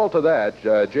a result of that,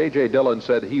 J.J. Dillon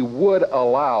said he would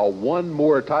allow one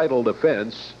more title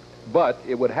defense, but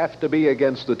it would have to be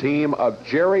against the team of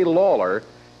Jerry Lawler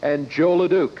and Joe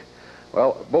LeDuc.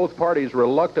 Well, both parties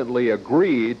reluctantly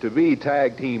agreed to be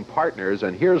tag team partners,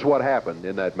 and here's what happened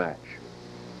in that match.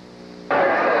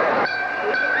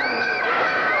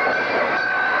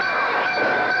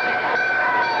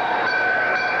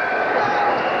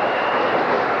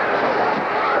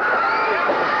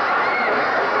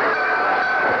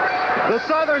 The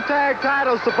Southern Tag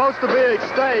title is supposed to be at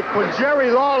stake when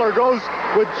Jerry Lawler goes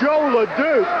with Joe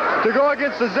LeDuc to go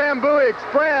against the Zambui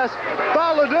Express.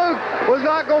 Thought LeDuc was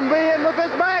not going to be in with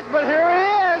this match, but here he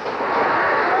is.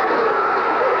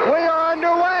 We are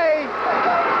underway.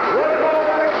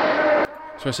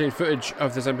 So I've seen footage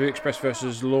of the Zambui Express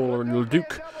versus Lawler and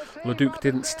LeDuc. LeDuc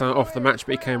didn't start off the match,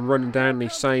 but he came running down and he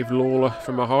saved Lawler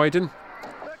from a hiding.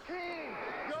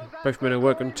 Both men are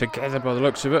working together by the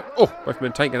looks of it. Oh, both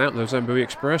men taken out the Zambui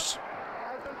Express.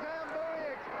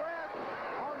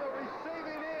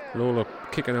 Lawler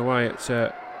kicking away at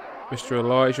Mr.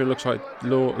 Elijah. Looks like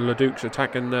LeDuc's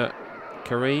attacking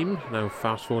Kareem. Now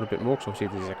fast forward a bit more because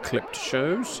obviously these are clipped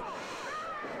shows.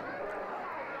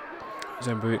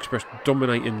 Zambui Express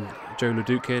dominating Joe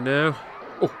LeDuc here now.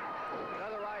 Oh,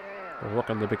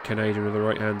 rocking the big Canadian with the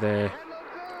right hand there.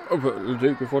 Oh, but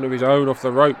LeDuc with one of his own off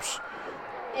the ropes.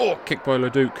 Oh, kick by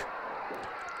LeDuc.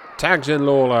 Tags in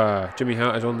Lawler. Jimmy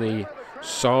Hart is on the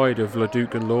side of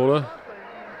LeDuc and Lawler.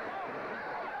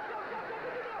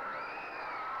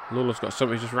 Lawler's got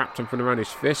something just wrapped something around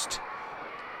his fist.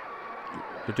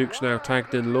 LeDuc's now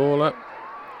tagged in Lawler.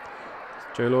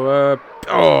 Joe Lawler.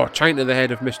 Oh, chain to the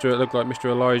head of Mr. It looked like Mr.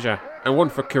 Elijah. And one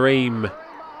for Kareem.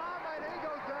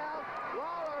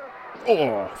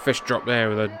 Oh, fist drop there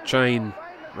with a chain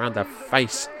around the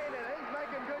face.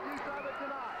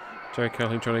 Jerry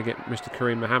Calhoun trying to get Mr.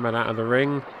 Kareem Muhammad out of the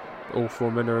ring. All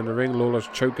four men are in the ring. Lawler's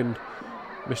choking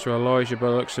Mr. Elijah by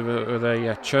the looks of it with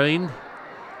a chain.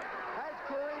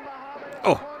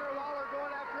 Oh!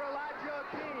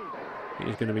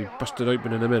 He's going to be busted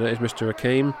open in a minute, is Mr.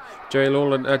 Hakeem. Jerry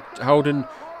Lawler holding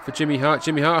for Jimmy Hart.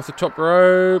 Jimmy Hart off the top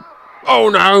rope. Oh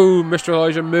no! Mr.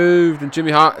 Elijah moved and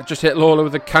Jimmy Hart just hit Lawler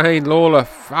with a cane. Lawler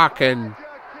fucking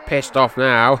pissed off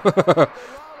now.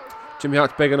 Jimmy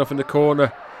Hart's big enough in the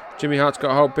corner. Jimmy Hart's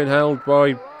been held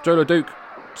by Joe LeDuc.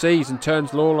 Sees and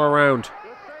turns Lawler around.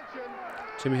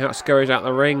 Jimmy Hart scurries out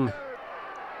the ring.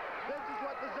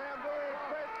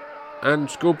 And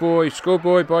Schoolboy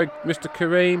by Mr.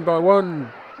 Kareem by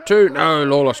 1, 2. No,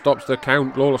 Lawler stops the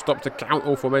count.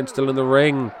 All four men still in the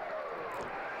ring.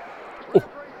 Oh.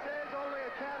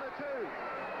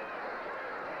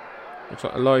 Looks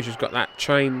like Elijah's got that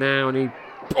chain now and he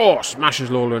smashes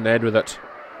Lawler in the head with it.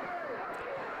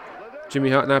 Jimmy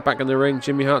Hart now back in the ring.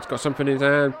 Jimmy Hart's got something in his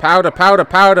hand. Powder,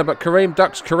 but Kareem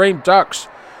ducks.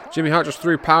 Jimmy Hart just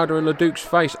threw powder in LeDuc's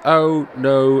face. Oh,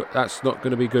 no, that's not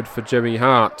going to be good for Jimmy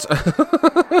Hart.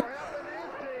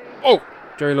 Oh,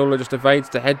 Jerry Lawler just evades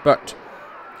the headbutt.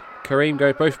 Kareem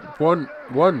goes both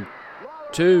 1,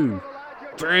 2,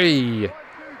 3.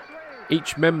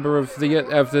 Each member of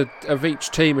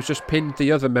each team has just pinned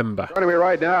the other member. Joining me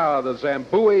right now, the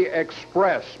Zambui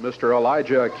Express, Mr.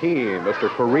 Elijah Akeem, Mr.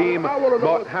 Kareem I want to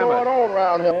know what's Mohammed. going on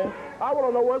around here. I want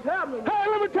to know what's happening. Hey,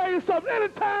 let me tell you something.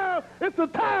 Anytime it's the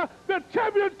time the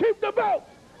champions keep the belt.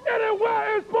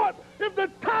 Anywhere in sports, if the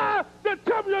time the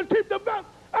champions keep the belt,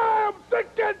 I am sick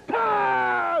and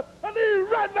tired. And these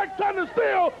rednecks trying to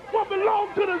steal what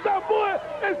belongs to the Zambui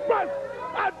Express.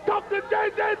 I talked to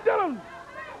J.J. Dillon.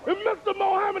 And Mr.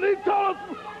 Mohammed, he told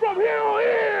us from here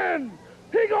on in,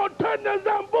 he gonna turn the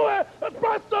Zambui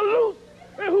Express loose,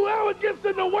 and whoever gets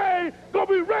in the way gonna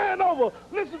be ran over.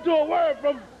 Listen to a word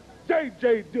from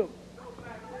J.J. Dillon.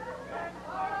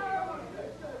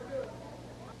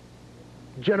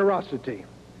 Generosity.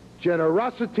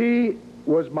 Generosity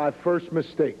was my first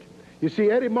mistake. You see,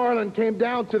 Eddie Marlin came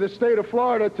down to the state of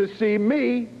Florida to see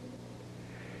me.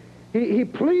 He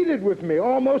pleaded with me,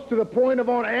 almost to the point of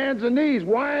on hands and knees,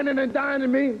 whining and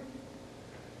dining me,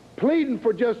 pleading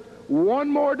for just one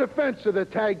more defense of the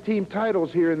tag team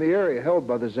titles here in the area held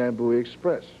by the Zambui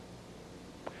Express.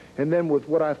 And then with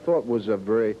what I thought was a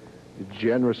very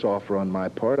generous offer on my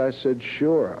part, I said,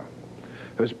 sure.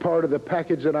 As part of the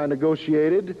package that I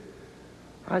negotiated,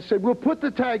 I said, we'll put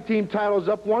the tag team titles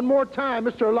up one more time,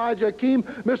 Mr. Elijah Akeem,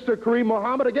 Mr. Kareem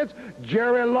Mohammed against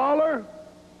Jerry Lawler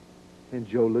and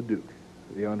Joe LeDuc,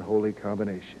 the unholy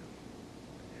combination.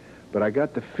 But I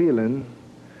got the feeling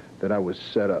that I was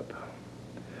set up.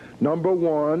 Number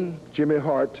one, Jimmy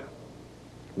Hart,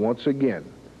 once again,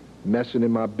 messing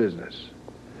in my business.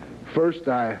 First,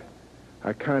 I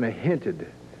kind of hinted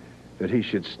that he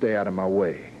should stay out of my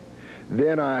way.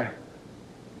 Then I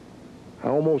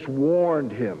almost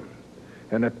warned him.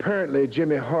 And apparently,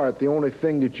 Jimmy Hart, the only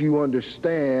thing that you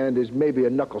understand is maybe a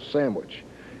knuckle sandwich.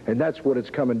 And that's what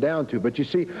it's coming down to. But you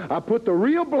see, I put the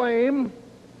real blame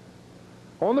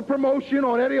on the promotion,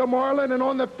 on Eddie Marlin, and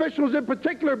on the officials in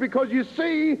particular, because you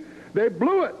see, they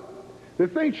blew it. The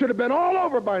thing should have been all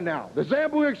over by now. The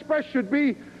Zambui Express should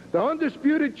be the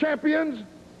undisputed champions.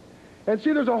 And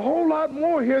see, there's a whole lot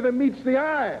more here than meets the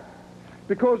eye.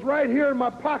 Because right here in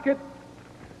my pocket,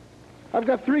 I've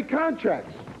got 3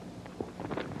 contracts.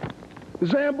 The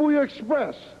Zambui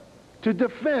Express to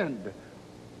defend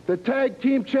the tag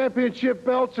team championship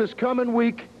belts this coming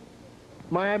week,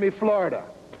 Miami, Florida.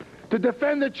 To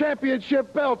defend the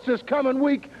championship belts this coming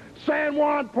week, San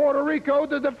Juan, Puerto Rico.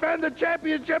 To defend the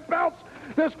championship belts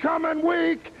this coming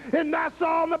week in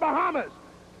Nassau, in the Bahamas.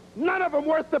 None of them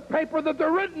worth the paper that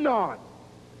they're written on.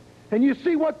 And you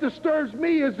see, what disturbs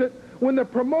me is that when the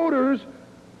promoters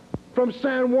from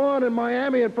San Juan and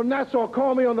Miami and from Nassau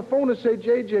call me on the phone and say,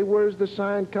 JJ, where's the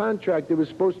signed contract? It was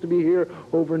supposed to be here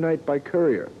overnight by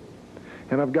courier.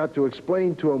 And I've got to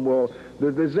explain to them, well,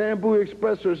 the Zambui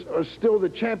Express are still the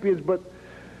champions, but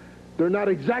they're not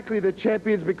exactly the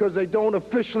champions because they don't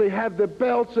officially have the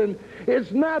belts, and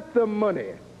it's not the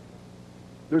money.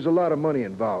 There's a lot of money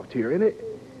involved here, and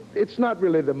it's not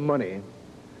really the money.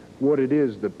 What it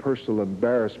is, the personal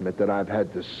embarrassment that I've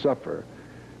had to suffer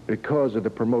because of the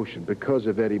promotion, because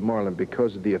of Eddie Marlin,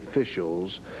 because of the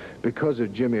officials, because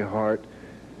of Jimmy Hart,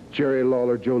 Jerry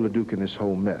Lawler, Joe LeDuc, and this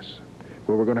whole mess.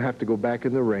 Where we're going to have to go back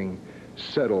in the ring,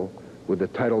 settle with the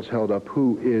titles held up,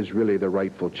 who is really the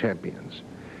rightful champions.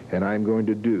 And I'm going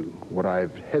to do what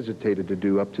I've hesitated to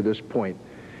do up to this point,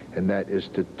 and that is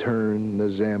to turn the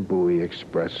Zambui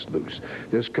Express loose.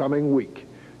 This coming week,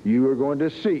 you are going to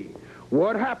see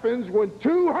what happens when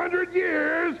 200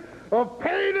 years of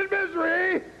pain and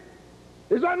misery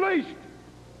is unleashed.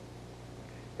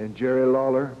 And Jerry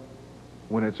Lawler,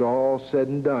 when it's all said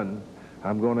and done,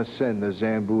 I'm going to send the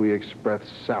Zambui Express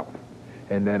south.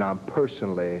 And then I'm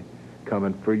personally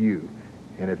coming for you.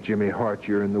 And if Jimmy Hart,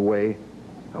 you're in the way,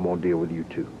 I'm going to deal with you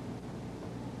too.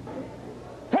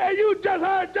 Hey, you just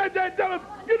heard J.J. Dillon.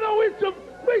 You know we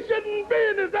shouldn't be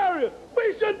in this area.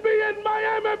 We should be in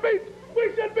Miami Beach.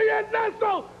 We should be in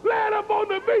Nassau, laying up on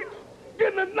the beach,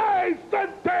 getting a nice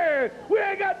suntan. We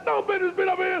ain't got no business being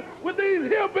up here with these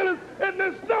hillbillies in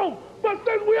the snow. But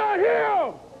since we are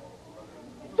here,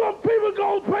 some people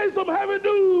gonna pay some heavy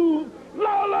dues.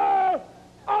 Lawler,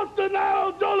 Austin,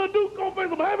 now, Joe LeDuc gonna pay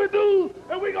some heavy dues,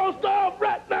 and we gonna start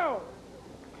right now.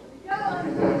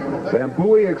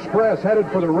 Zambui Express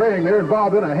headed for the ring. They're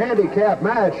involved in a handicap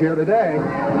match here today.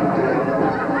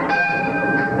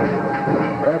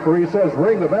 Referee says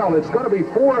ring the bell. It's going to be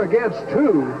 4 against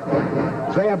 2.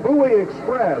 Zambui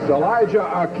Express, Elijah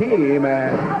Akeem,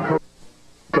 and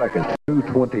second,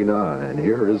 2:29.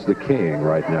 Here is the king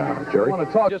right now. Jerry? I want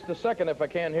to talk just a second, if I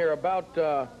can, here about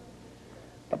the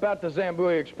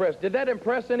Zambui Express. Did that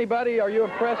impress anybody? Are you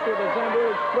impressed with the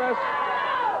Zambui Express?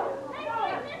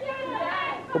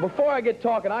 Well, before I get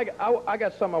talking, I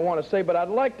got something I want to say, but I'd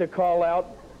like to call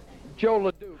out Joe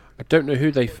LeDuc. I don't know who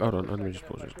they... Hold on, let me just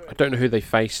pause this. I don't know who they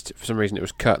faced. For some reason, it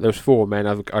was cut. There was 4 men.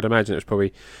 I'd imagine it was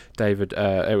probably David...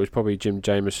 it was probably Jim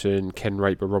Jameson, Ken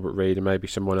Raper, Robert Reed, and maybe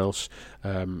someone else.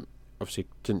 Obviously,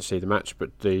 didn't see the match,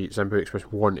 but the Zambui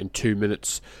Express won in 2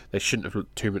 minutes. They shouldn't have...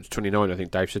 2 minutes 29, I think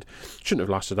Dave said. Shouldn't have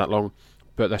lasted that long.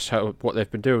 But that's what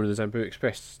they've been doing with the Zambui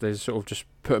Express. They sort of just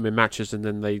put them in matches and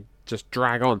then they just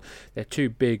drag on. They're 2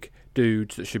 big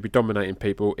dudes that should be dominating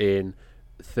people in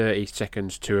 30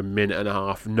 seconds to a minute and a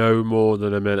half. No more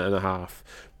than a minute and a half.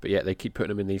 But yet they keep putting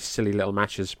them in these silly little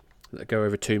matches that go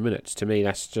over 2 minutes. To me,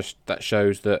 that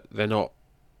shows that they're not...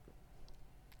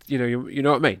 You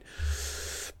know what I mean?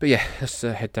 But yeah, let's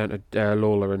head down to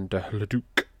Lawler and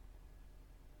LeDuc.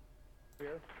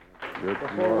 You're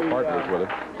partners with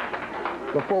him.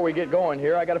 Before we get going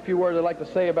here, I got a few words I'd like to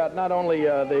say about not only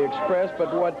the Express,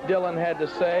 but what Dillon had to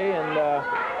say, and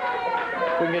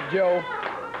we can get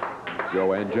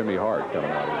Joe and Jimmy Hart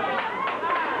coming out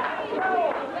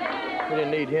here. We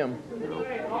didn't need him.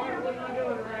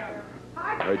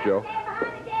 All right, Joe.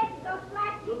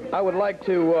 I would like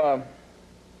to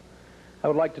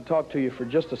talk to you for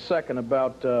just a second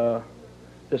about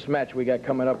this match we got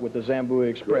coming up with the Zambui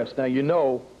Express. Now,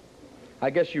 I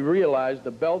guess you realize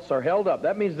the belts are held up.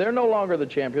 That means they're no longer the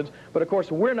champions, but of course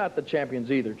we're not the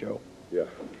champions either, Joe. Yeah.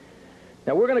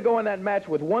 Now we're going to go in that match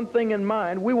with one thing in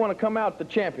mind. We want to come out the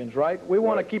champions, right? We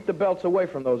want to keep the belts away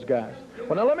from those guys.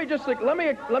 Well, now let me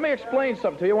explain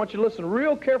something to you. I want you to listen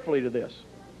real carefully to this.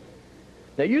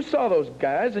 Now you saw those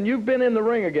guys and you've been in the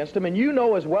ring against them, and you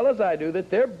know as well as I do that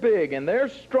they're big and they're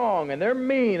strong and they're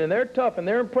mean and they're tough and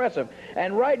they're impressive.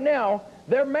 And right now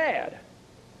they're mad.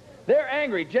 They're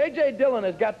angry. J.J. Dillon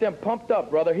has got them pumped up,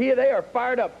 brother. They are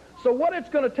fired up. So what it's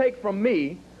going to take from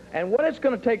me and what it's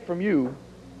going to take from you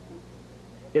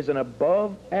is an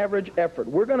above-average effort.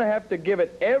 We're going to have to give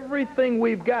it everything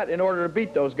we've got in order to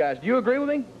beat those guys. Do you agree with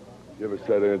me? You ever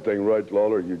said anything right,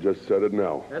 Lawler? You just said it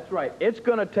now. That's right. It's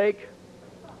going to take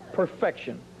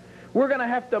perfection. We're going to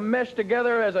have to mesh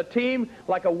together as a team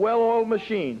like a well-oiled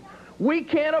machine. We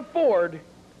can't afford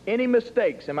any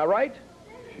mistakes. Am I right?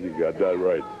 You got that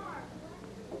right.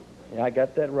 Yeah, I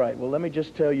got that right. Well, let me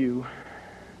just tell you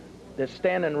that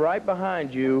standing right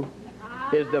behind you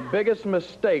is the biggest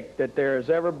mistake that there has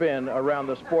ever been around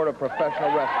the sport of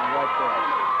professional wrestling right there.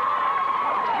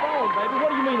 Oh, baby, what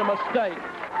do you mean a mistake?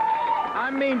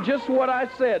 I mean just what I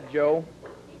said, Joe.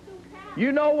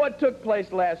 You know what took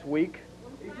place last week.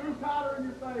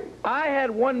 I had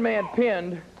one man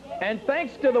pinned, and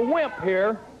thanks to the wimp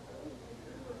here,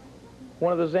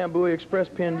 one of the Zambui Express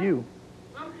pinned you.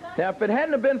 Now, if it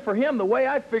hadn't have been for him, the way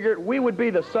I figured, we would be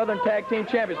the Southern Tag Team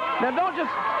Champions. Now, don't just...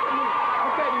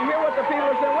 Okay, do you hear what the people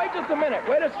are saying? Wait just a minute.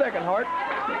 Wait a second, Hart.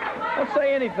 Don't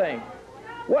say anything.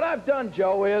 What I've done,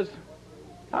 Joe, is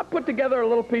I put together a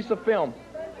little piece of film.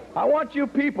 I want you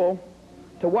people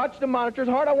to watch the monitors.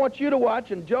 Hart, I want you to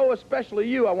watch, and Joe, especially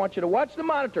you, I want you to watch the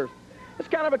monitors. It's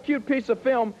kind of a cute piece of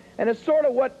film, and it's sort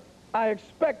of what I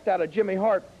expect out of Jimmy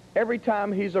Hart every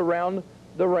time he's around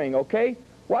the ring, okay?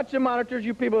 Watch the monitors.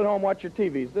 You people at home, watch your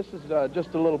TVs. This is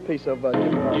just a little piece of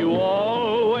Jimmy Hart. You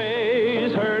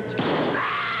always hurt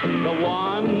the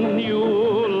one you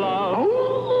love,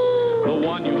 the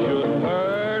one you should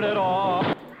hurt at all.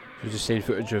 We've just seen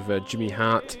footage of Jimmy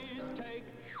Hart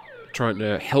trying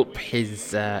to help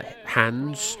his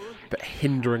hands, but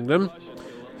hindering them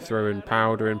throwing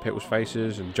powder in people's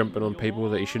faces and jumping on people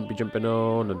that he shouldn't be jumping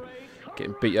on, and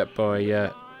getting beat up by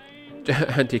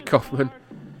Andy Kaufman,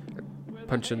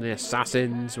 punching the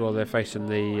assassins while they're facing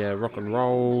the rock and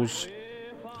rolls.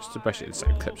 It's basically the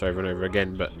same clips over and over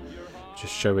again, but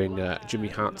just showing Jimmy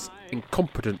Hart's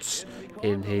incompetence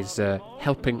in his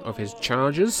helping of his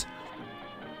charges.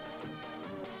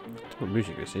 What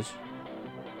music this is.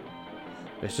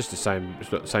 It's just the same. It's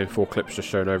got the same 4 clips just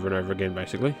shown over and over again,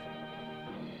 basically.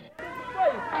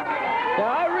 Now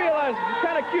I realize it's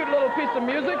kind of cute little piece of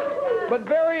music, but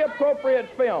very appropriate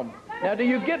film. Now, do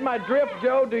you get my drift,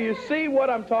 Joe? Do you see what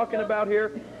I'm talking about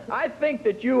here? I think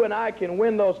that you and I can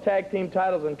win those tag team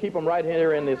titles and keep them right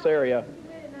here in this area.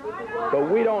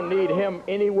 But we don't need him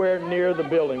anywhere near the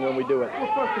building when we do it.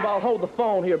 Well, first of all, hold the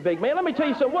phone here, big man. Let me tell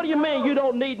you something. What do you mean you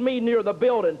don't need me near the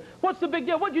building? What's the big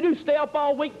deal? What'd you do, stay up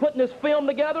all week putting this film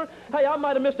together? Hey, I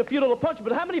might have missed a few little punches,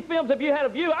 but how many films have you had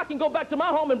of you? I can go back to my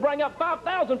home and bring up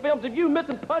 5,000 films of you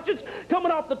missing punches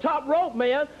coming off the top rope,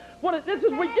 man. This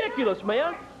is ridiculous,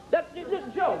 man. Joe, you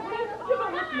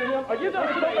don't listen to him. Are you going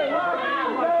to sit there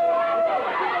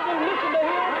and listen to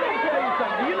him? Let me tell you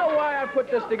something. Do you know why I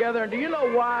put this together? And do you know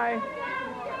why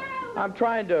I'm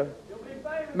trying to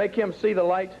make him see the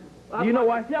light? Do you know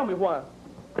why? Tell me why.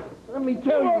 Let me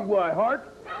tell you why, Hart.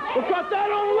 Because I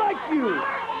don't like you.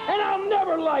 And I'll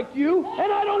never like you.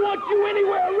 And I don't want you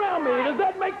anywhere around me. Does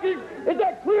that make this? Is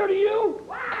that clear to you?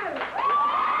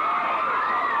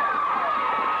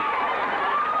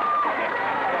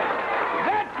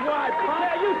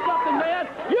 Something, man.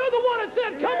 You're the one that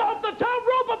said, come off the top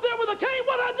rope up there with a cane.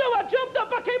 What'd I do? I jumped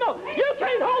up. I came off. You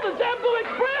can't hold the Zambu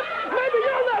Express. Maybe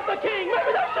you're not the king.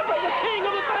 Maybe that should be the king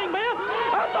of the thing, man.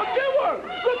 I thought you were.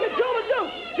 Look at Joe the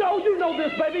Duke. Joe, you know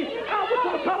this, baby. I went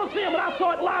to the Coliseum and I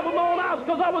saw it live with my own eyes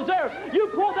because I was there. You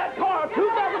pulled that car,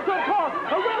 2,000-ton car,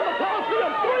 around the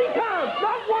Coliseum 3 times.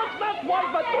 Not once, not twice,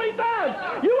 but 3 times.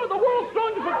 You were the world's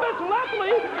strongest professional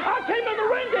athlete. I came in the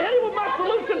ring to hit him with my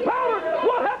solution powder.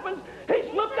 What happens? He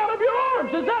slipped out of your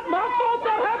arms. Is that my fault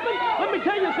that happened? Let me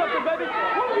tell you something, baby.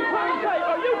 What are you trying to say?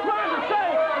 Are you trying to say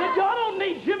that y'all don't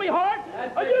need Jimmy Hart?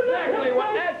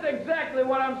 That's exactly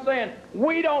what I'm saying.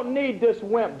 We don't need this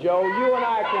wimp, Joe. You and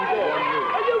I can do it.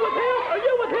 Are you with him? Are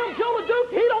you with him, Joe the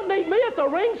Duke? He don't need me at the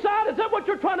ringside. Is that what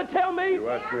you're trying to tell me? You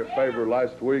asked me a favor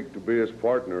last week to be his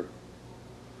partner.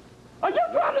 Are you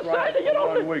trying to say that you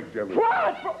don't need... 1 week, Jimmy.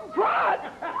 Try it. You're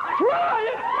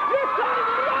signing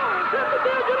the law. That's the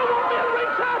deal. You don't want me at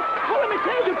ringside. Well, let me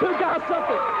tell you two guys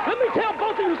something. Let me tell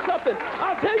both of you something.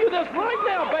 I'll tell you this right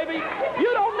now, baby. You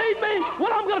don't need me.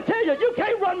 What I'm going to tell you, you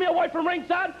can't run me away from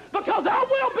ringside because I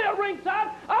will be at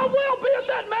ringside. I will be at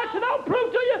that match, and I'll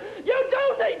prove to you, you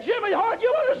don't need Jimmy Hart.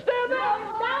 You understand that?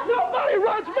 Nobody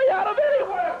runs me out of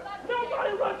anywhere.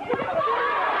 Nobody runs me out of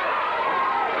anywhere.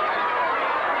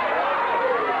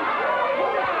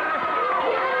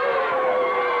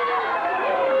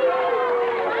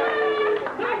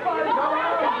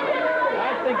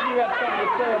 You got something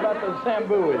to say about the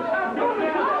Zambuis.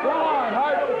 Go on,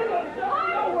 Hart.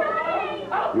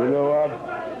 You know,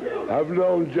 I've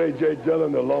known J.J.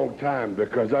 Dillon a long time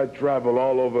because I travel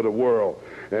all over the world,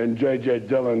 and J.J.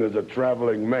 Dillon is a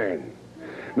traveling man.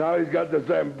 Now he's got the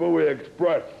Zambui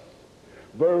Express.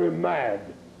 Very mad.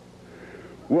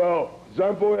 Well,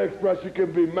 Zambui Express, you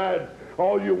can be mad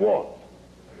all you want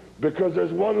because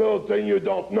there's one little thing you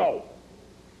don't know.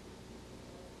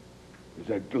 Is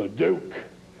that the Duke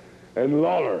and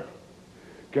Lawler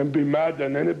can be mad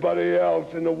than anybody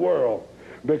else in the world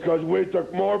because we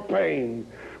took more pain.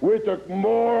 We took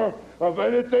more of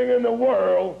anything in the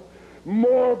world,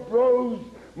 more bruised,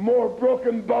 more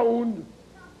broken boned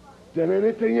than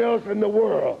anything else in the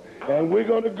world. And we're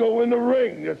going to go in the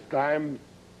ring this time.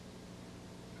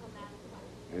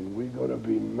 And we're going to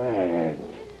be mad.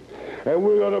 And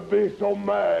we're going to be so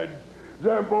mad,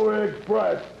 Zambui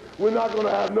Express, we're not going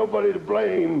to have nobody to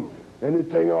blame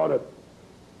anything on it.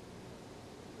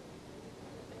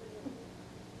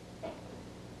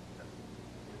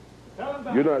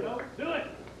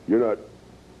 You're not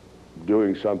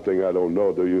doing something I don't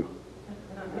know, do you?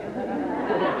 What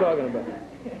are you talking about?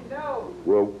 No.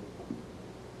 Well,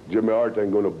 Jimmy Hart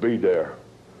ain't going to be there.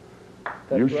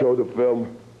 You right. show the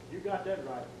film. You got that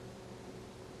right.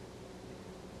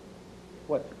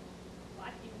 What?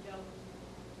 Watch him,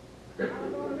 Joe.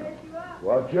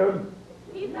 Watch him.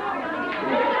 He's not going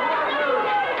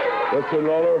to Listen,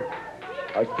 Lawler,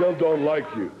 I still don't like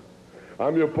you.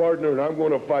 I'm your partner, and I'm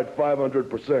going to fight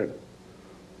 500%.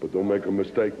 But don't make a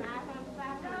mistake.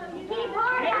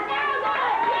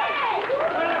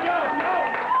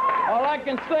 All I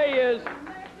can say is,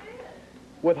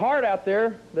 with Hart out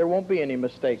there won't be any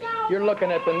mistakes. You're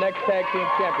looking at the next tag team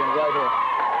champions right here.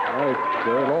 All right,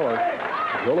 Jerry Lawler,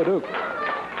 Joe LeDuc.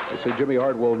 You see, Jimmy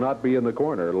Hart will not be in the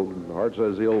corner. Hart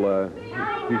says he'll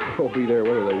be there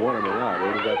whether they want him or not.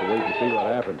 We'll just have to wait to see what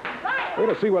happens. We're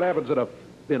going to see what happens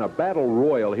in a battle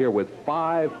royal here with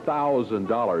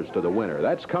 $5,000 to the winner.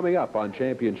 That's coming up on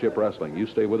Championship Wrestling. You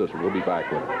stay with us, and we'll be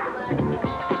back with it.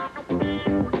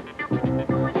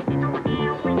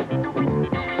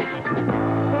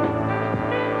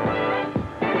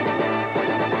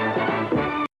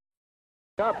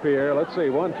 Up here, let's see,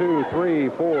 1, 2, 3,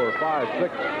 4, 5,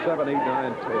 6, 7, 8,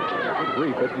 9, 10. Good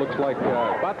grief, it looks like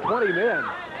about 20 men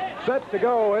set to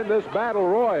go in this battle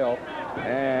royal,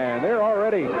 and they're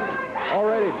already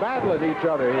battling each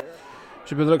other here.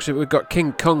 So by the looks of it, we've got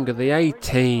King Kong of the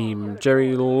A-Team,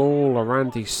 Jerry Lawler,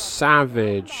 Randy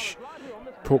Savage,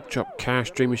 Pork Chop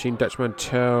Cash, Dream Machine, Dutch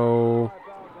Mantel,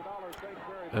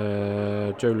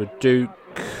 Joe LeDuc,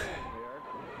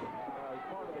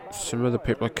 some other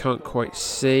people I can't quite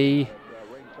see.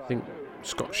 I think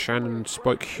Scott Shannon and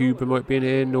Spike Huber might be in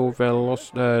here. Norvell,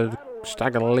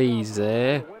 Stagger Lee's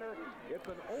there.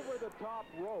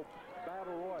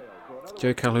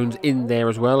 Joe Calhoun's in there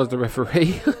as well as the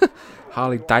referee.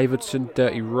 Harley Davidson,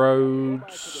 Dirty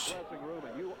Rhodes.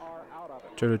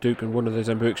 Joe LeDuc and one of the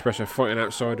Zambu Express are fighting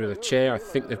outside with a chair. I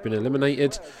think they've been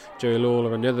eliminated. Jerry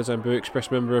Lawler and the other Zambu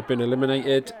Express member have been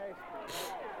eliminated.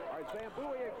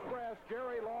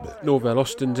 Norvell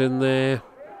Austin's in there.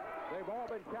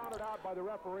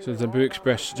 So Zambu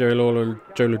Express, Jerry Lawler and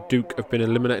Joe LeDuc have been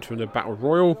eliminated from the Battle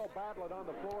Royal.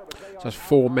 So that's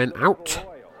 4 men out.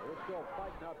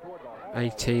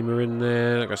 A-Team are in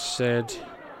there, like I said.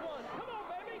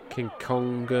 King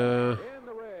Konga.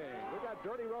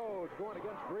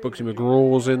 Bugsy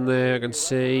McGraw's in there, I can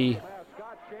see.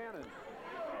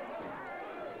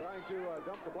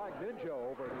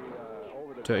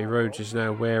 Dirty Rhodes is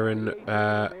now wearing,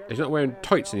 he's not wearing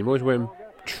tights anymore, he's wearing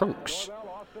trunks.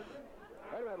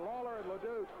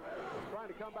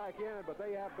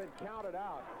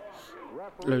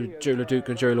 Joe LeDuc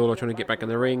and Jerry Lawler are trying to get back in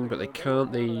the ring, but they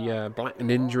can't. The Black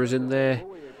Ninja is in there,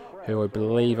 who I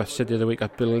believe, I said the other week, I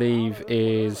believe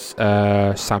is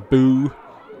Sabu,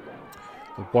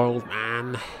 the Wild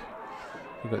Man.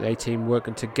 We've got the A-Team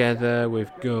working together.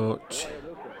 We've got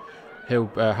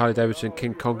Harley Davidson,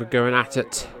 King Konga going at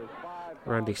it.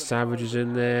 Randy Savage is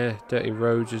in there. Dirty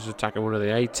Rhodes is attacking one of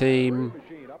the A-Team.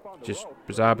 Just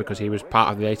bizarre because he was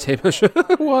part of the A-Team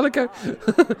a while ago.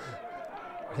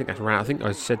 I think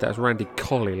I said that was Randy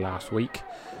Colley last week.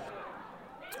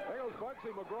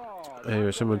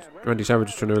 Anyway, Randy Savage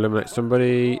is trying to eliminate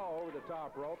somebody.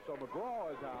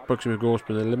 Bugsy McGraw's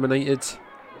been eliminated.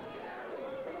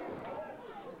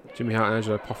 Jimmy Hart and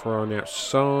Angelo Poffer are on the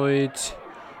outside.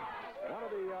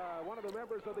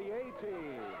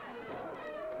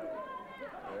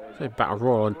 So Battle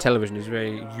Royal on television is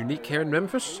very unique here in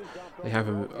Memphis. They have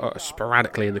them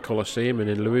sporadically in the Coliseum and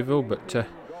in Louisville, but to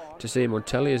see him on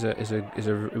telly is a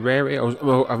rarity.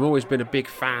 I've always been a big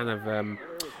fan of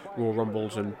Royal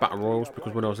Rumbles and Battle Royals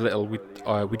because when I was little we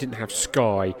didn't have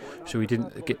Sky, so we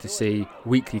didn't get to see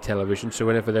weekly television. So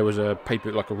whenever there was a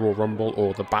paper like a Royal Rumble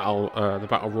or the Battle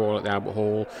Royal at the Albert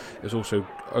Hall, it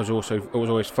was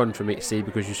always fun for me to see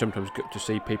because you sometimes get to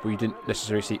see people you didn't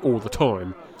necessarily see all the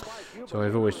time. So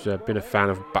I've always been a fan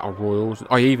of Battle Royals.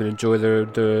 I even enjoy the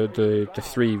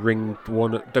 3-ring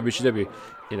one at WCW.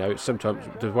 You know, sometimes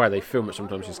the way they film it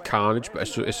sometimes is carnage, but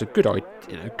it's a good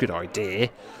idea.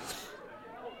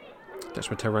 That's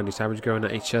when Randy Savage going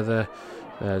at each other.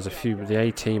 There's a few of the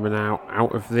A-Team are now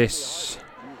out of this.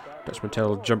 Dutch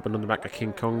Mantel jumping on the back of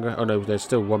King Konga. Oh no, there's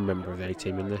still one member of the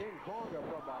A-Team in there.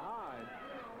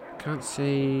 Can't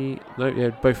see. No, yeah,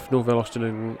 both Norvell Austin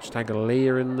and Stagger Lee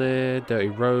are in there. Dirty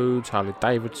Rhodes, Harley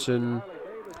Davidson.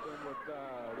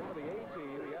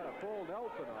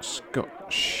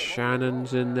 Scott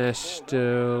Shannon's in there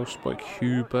still. Spike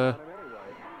Huber.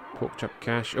 Pork Chop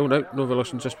Cash. Oh no, Norvell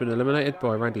Austin's just been eliminated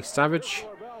by Randy Savage.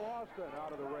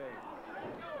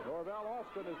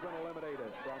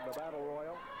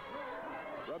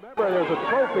 Remember, there's a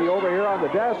trophy over here on the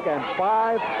desk and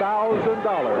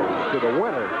 $5,000 to the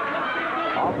winner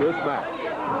of this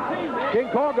match. King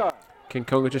Konga. King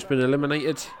Konga just been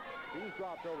eliminated.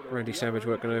 Randy Savage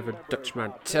working over Dutch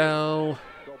Mantel.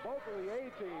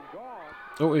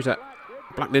 Oh, who's that?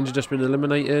 Black Ninja just been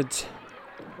eliminated.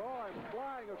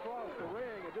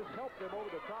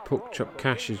 Pork Chop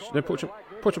Cash is Pork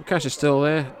Chop Cash is still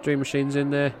there. Dream Machine's in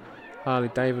there. Harley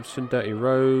Davidson, Dirty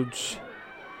Rhodes,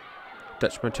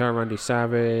 Dutch Mantel, Randy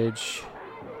Savage.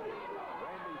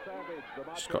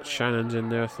 Scott Shannon's in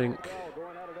there, I think.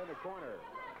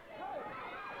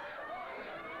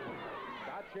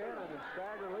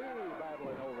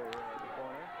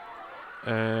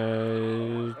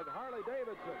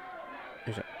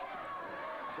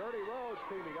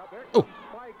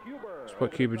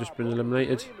 White Cube just been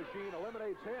eliminated.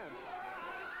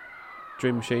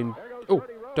 Dream Machine. Oh,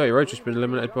 Dirty Road's just been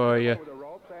eliminated by.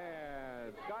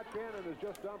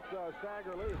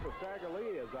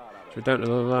 So we're down to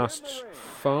the last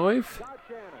 5.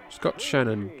 Scott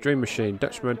Shannon, Dream Machine,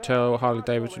 Dutch Mantell, Harley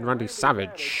Davidson, Randy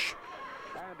Savage.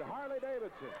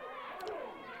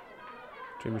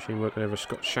 Dream Machine working over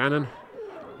Scott Shannon,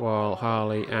 while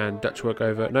Harley and Dutch work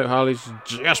over. No, Harley's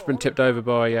just been tipped over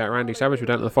by Randy Savage. We're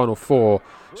down to the final 4.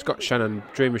 Scott Shannon,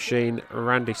 Dream Machine,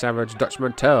 Randy Savage, Dutch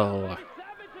Mantell.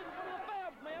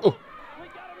 Oh,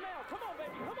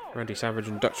 Randy Savage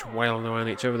and Dutch wailing away on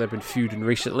each other. They've been feuding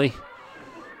recently.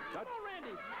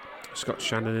 Scott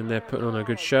Shannon in there putting on a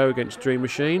good show against Dream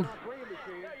Machine.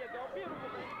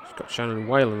 Scott Shannon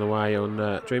wailing away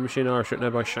on Dream Machine. Irish written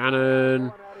there by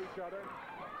Shannon.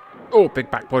 Oh,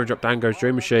 big back body drop, down goes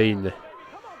Dream Machine.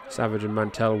 Savage and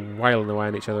Mantell wailing away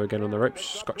on each other again on the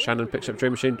ropes. Scott Shannon picks up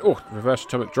Dream Machine. Oh, reverse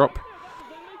atomic drop.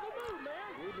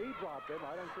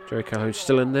 Jerry Calhoun's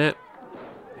still in there.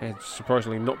 Head's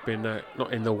surprisingly not been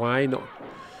not in the way, not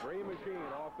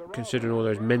considering all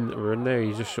those men that were in there.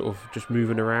 He's just sort of just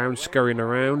moving around, scurrying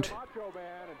around.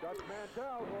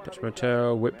 Dutch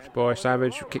Mantell whipped by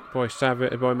Savage, kicked by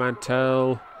Savage by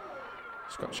Mantell.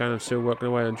 Scott Shannon still working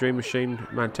away on Dream Machine.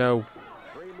 Mantell.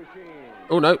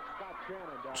 Oh no!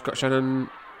 Scott Shannon,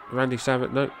 Randy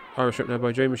Savage. No, Irish whip now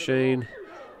by Dream Machine.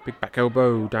 Big back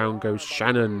elbow. Down goes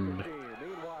Shannon.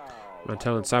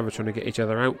 Mantell and Savage trying to get each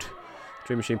other out.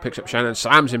 Dream Machine picks up Shannon,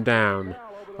 slams him down.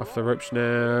 Off the ropes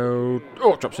now.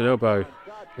 Oh, drops an elbow.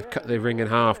 They've cut the ring in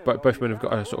half, but both men have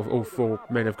got a sort of, all 4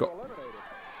 men have got.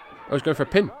 Oh, he's going for a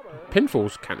pin.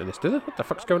 Pinfall's counting this, do they? What the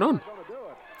fuck's going on?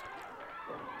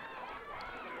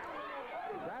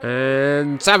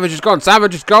 And Savage is gone.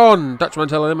 Savage is gone. Dutch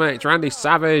Mantell eliminates Randy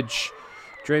Savage.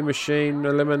 Dream Machine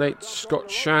eliminates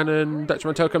Scott Shannon. Dutch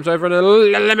Mantell comes over and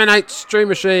eliminates Dream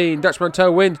Machine. Dutch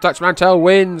Mantell wins. Dutch Mantell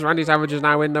wins. Randy Savage is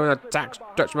now in there and attacks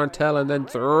Dutch Mantell and then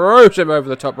throws him over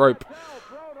the top rope.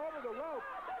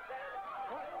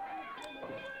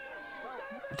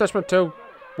 Dutch Mantell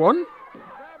won?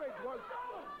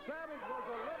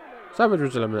 Savage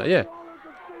was eliminated, yeah.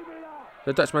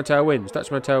 The Dutch Mantell wins.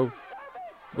 Dutch Mantell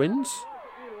wins.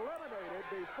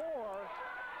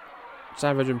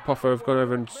 Savage and Poffer have gone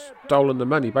over and stolen the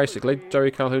money, basically.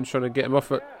 Jerry Calhoun's trying to get him off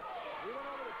it.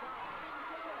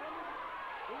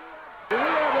 All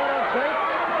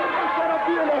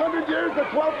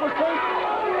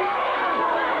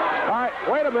right,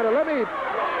 wait a minute.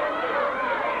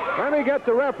 Let me get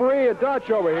the referee, Dutch,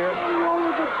 over here.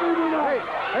 Hey.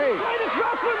 Greatest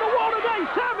wrestler in the world today,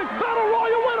 Savage, Battle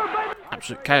Royal winner, baby.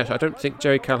 Absolute chaos. I don't think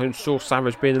Jerry Calhoun saw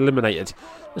Savage being eliminated.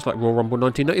 It's like Royal Rumble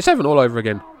 1997 all over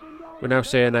again. We're now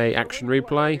seeing a action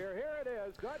replay.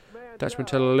 Dutch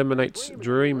Mantell eliminates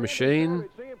Dream Machine.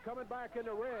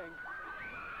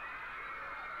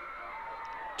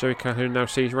 Jerry Calhoun now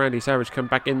sees Randy Savage come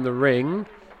back in the ring,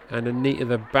 and a knee to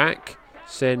the back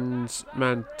sends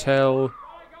Mantell.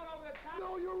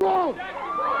 No.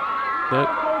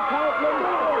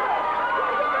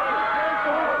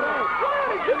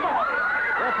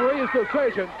 Referee's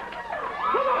decision.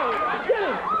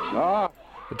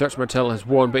 The Dutch Mantell has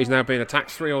won, but he's now being attacked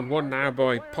 3-on-1 now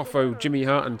by Poffo, Jimmy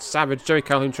Hart and Savage. Jerry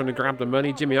Calhoun trying to grab the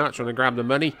money. Jimmy Hart trying to grab the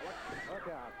money.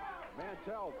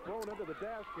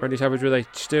 Randy Savage with a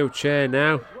steel chair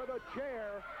now.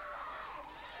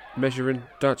 Measuring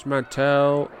Dutch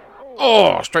Mantell.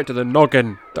 Oh, straight to the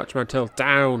noggin. Dutch Mantell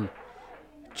down.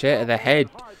 Chair to the head.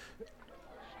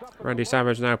 Randy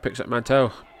Savage now picks up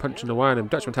Mantell, punching away at him.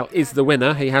 Dutch Mantell is the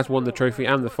winner. He has won the trophy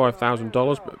and the $5,000,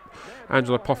 but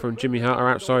Angela Poffer and Jimmy Hart are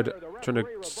outside trying to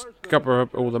cover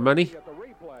up all the money.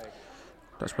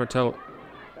 Dutch Mantell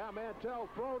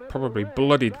probably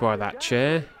bloodied by that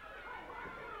chair.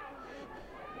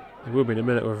 It will be in a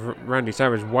minute with Randy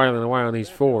Savage wailing away on his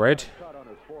forehead.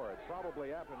 Probably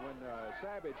happened when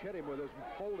Savage hit him with his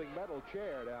folding metal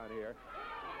chair down here.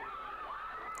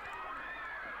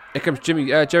 Here comes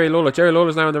Jerry Lawler. Jerry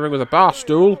Lawler's now in the ring with a bar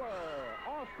stool.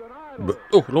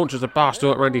 Oh, launches a bar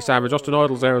stool at Randy Savage. Austin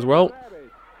Idol's there as well.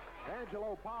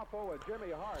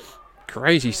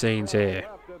 Crazy scenes here.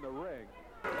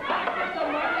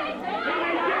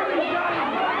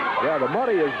 Yeah, the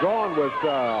money is gone with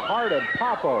Hart and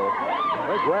Popo.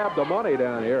 They grabbed the money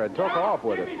down here and took off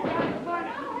with it.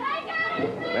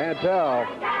 Mantell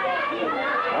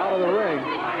out of the ring.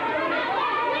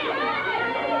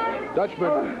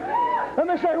 Dutchman. Let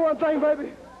me say one thing,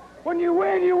 baby. When you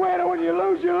win, you win, and when you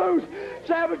lose, you lose.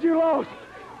 Savage, you lost.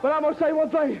 But I'm going to say one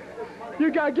thing.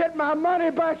 You got to get my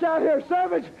money back out here,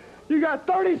 Savage. You got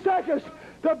 30 seconds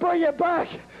to bring it back.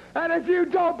 And if you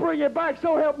don't bring it back,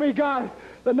 so help me God,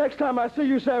 the next time I see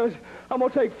you, Savage, I'm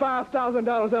going to take $5,000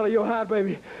 out of your hide,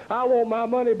 baby. I want my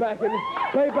money back and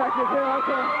pay back your hair.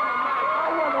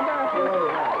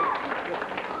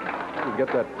 Get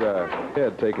that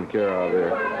head taken care of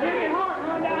there.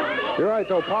 You're right,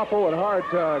 though. Popo and Hart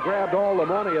grabbed all the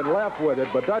money and left with it,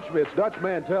 but it's Dutch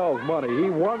Mantel's money. He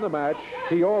won the match.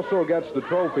 He also gets the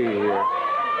trophy here.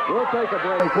 We'll take a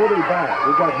break. We'll be back.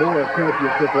 We've got more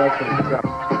championship wrestling to come.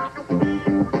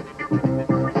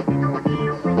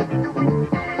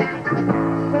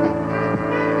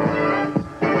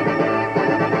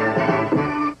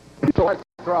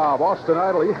 Austin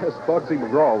Idol, yes, Bugsy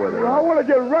McGraw with it. I want to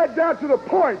get right down to the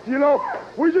point, you know.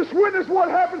 We just witnessed what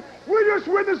happened. We just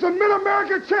witnessed a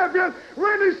Mid-American champion,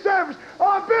 Randy Savage,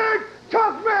 a big,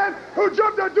 tough man who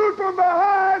jumped a dude from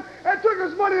behind and took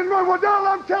his money and run. Well, Donald,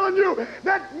 I'm telling you,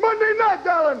 that Monday night,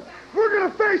 Donald, we're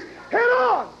going to face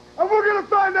head-on, and we're going to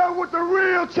find out what the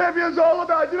real champion's all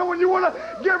about. You know, when you want to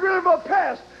get rid of a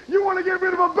past, you want to get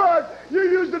rid of a bug, you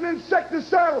use an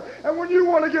insecticidal. And when you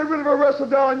want to get rid of a wrestler,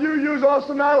 Donald, you use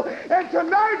Austin Idol. And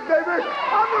tonight, baby,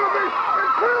 I'm going to be in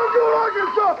Pearl,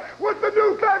 Arkansas with the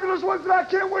new fabulous ones, and I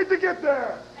can't wait to get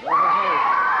there.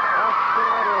 Austin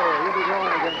Idol, you'll be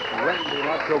going against Randy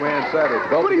Macho Man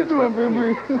Savage. What are you doing,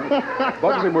 Bimby?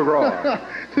 Bugsy McGraw.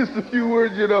 Just a few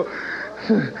words, you know.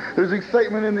 There's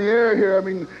excitement in the air here. I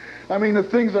mean, the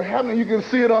things are happening. You can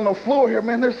see it on the floor here.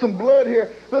 Man, there's some blood here.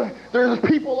 There's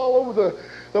people all over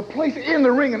the place, in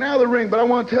the ring and out of the ring. But I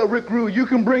want to tell Rick Rude, you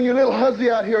can bring your little hussy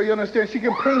out here, you understand? She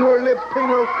can paint her lips, paint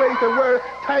her face, and wear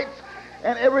tights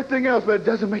and everything else. But it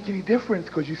doesn't make any difference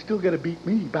because you still got to beat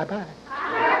me. Bye-bye.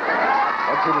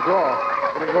 Bugsy McGraw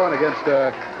going against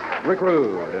Rick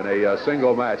Rude in a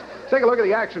single match. Take a look at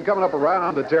the action coming up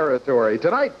around the territory.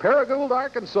 Tonight, Paragould,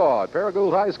 Arkansas, at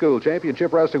Paragould High School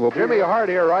Championship Wrestling. Well, Jimmy Hart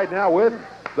here right now with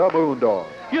the Moondog.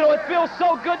 You know, it feels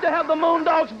so good to have the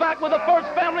Moondogs back with the first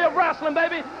family of wrestling,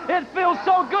 baby. It feels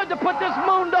so good to put this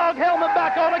Moondog helmet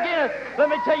back on again. Let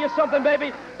me tell you something,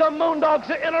 baby. The Moondogs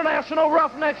are international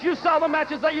roughnecks. You saw the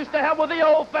matches they used to have with the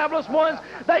old fabulous ones.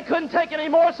 They couldn't take it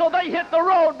anymore, so they hit the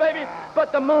road, baby.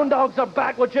 But the Moondogs are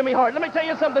back with Jimmy Hart. Let me tell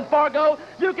you something, Fargo.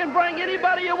 You can bring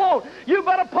anybody you want. You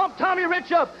better pump Tommy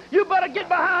Rich up. You better get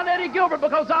behind Eddie Gilbert,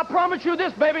 because I promise you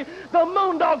this, baby, the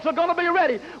Moondogs are going to be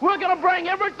ready. We're going to bring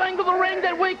everything to the ring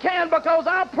that we can, because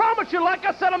I promise you, like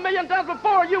I said a million times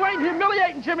before, you ain't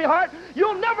humiliating Jimmy Hart.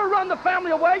 You'll never run the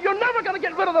family away. You're never going to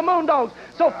get rid of the Moondogs.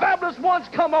 So, fabulous ones,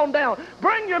 come on down.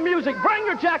 Bring your music. Bring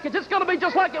your jackets. It's going to be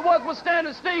just like it was with Stan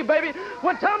and Steve, baby.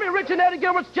 When Tommy Rich and Eddie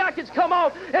Gilbert's jackets come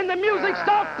off and the music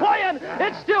stops playing,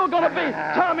 it's still going to be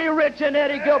Tommy Rich and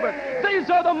Eddie Gilbert. These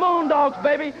are the Moondogs,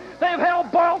 baby. They've held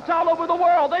belts all over the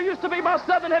world. They used to be my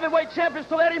Southern Heavyweight champions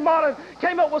till Eddie Martin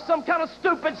came up with some kind of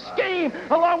stupid scheme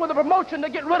along with a promotion to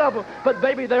get rid of them. But,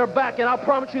 baby, they're back, and I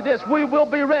promise you this, we will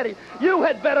be ready. You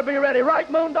had better be ready, right,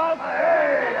 Moondog?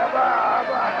 Hey,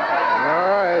 all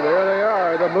right, there they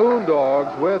are, the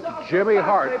Moondogs with Jimmy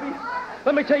Hart. Baby,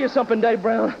 let me tell you something, Dave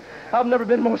Brown. I've never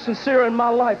been more sincere in my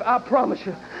life. I promise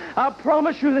you. I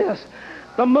promise you this.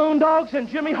 The Moondogs and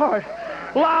Jimmy Hart,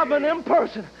 live and in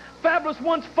person. Fabulous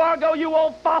ones, Fargo, you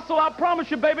old fossil. I promise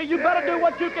you, baby, you better do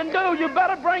what you can do. You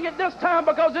better bring it this time,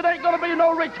 because it ain't going to be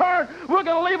no return. We're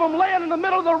going to leave them laying in the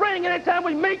middle of the ring anytime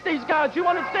we meet these guys. You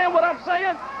understand what I'm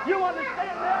saying? You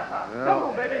understand that? Yeah. Come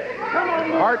on, baby. Come on.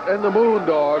 Hart and the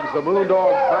Moondogs. The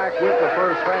Moondogs back with the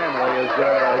first family, as you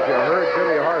heard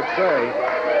Jimmy Hart say.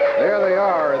 There they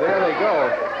are. There they go.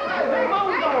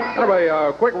 Anyway,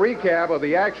 a quick recap of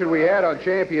the action we had on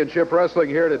Championship Wrestling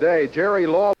here today. Jerry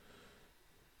Law.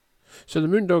 So the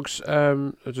Moondogs,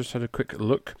 I just had a quick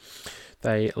look.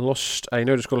 They lost a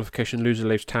no disqualification loser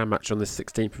leaves town match on the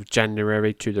 16th of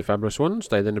January to the Fabulous Ones.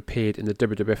 They then appeared in the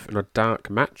WWF in a dark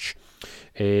match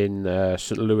in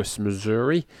St. Louis,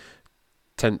 Missouri,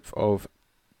 10th of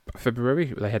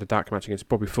February. They had a dark match against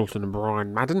Bobby Fulton and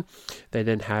Brian Madden. They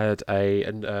then had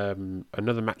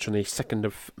another match on the 2nd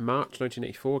of March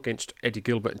 1984 against Eddie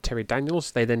Gilbert and Terry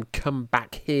Daniels. They then come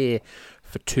back here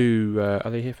for two. Are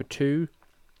they here for two?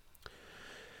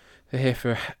 They're here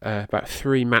for about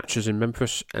 3 matches in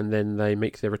Memphis, and then they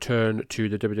make their return to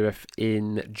the WWF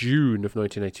in June of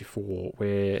 1984,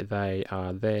 where they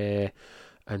are there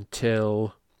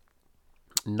until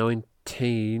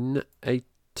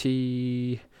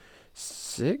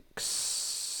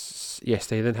 1986. Yes,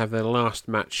 they then have their last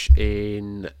match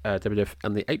in WWF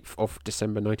on the 8th of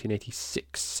December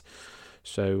 1986.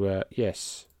 So,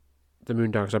 yes, the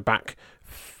Moondogs are back.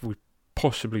 We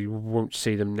possibly won't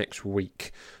see them next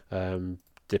week.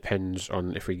 depends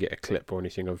on if we get a clip or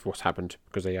anything of what's happened,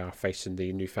 because they are facing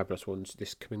the new Fabulous Ones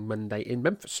this coming Monday in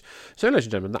Memphis. So, ladies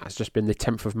and gentlemen, that has just been the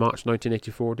 10th of March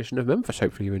 1984 edition of Memphis.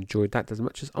 Hopefully you enjoyed that as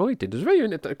much as I did. It was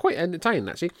very quite entertaining,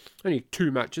 actually. Only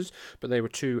 2 matches, but they were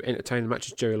 2 entertaining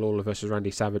matches. Jerry Lawler versus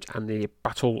Randy Savage and the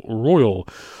Battle Royal.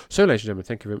 So, ladies and gentlemen,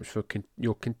 thank you very much for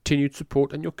your continued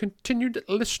support and your continued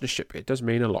listenership. It does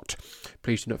mean a lot.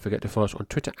 Please do not forget to follow us on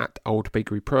Twitter at Old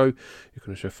Bakery Pro. You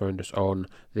can also find us on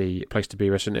the Place to Be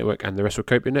Wrestling Network and the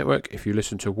WrestleCopia Network. If you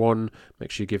listen to one,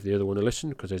 make sure you give the other one a listen,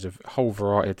 because there's a whole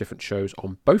variety of different shows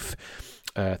on both.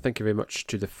 Thank you very much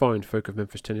to the fine folk of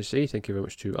Memphis, Tennessee. Thank you very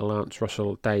much to Lance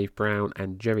Russell, Dave Brown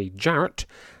and Jerry Jarrett.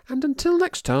 And until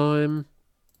next time...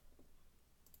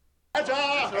 That's all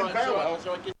right,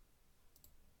 farewell.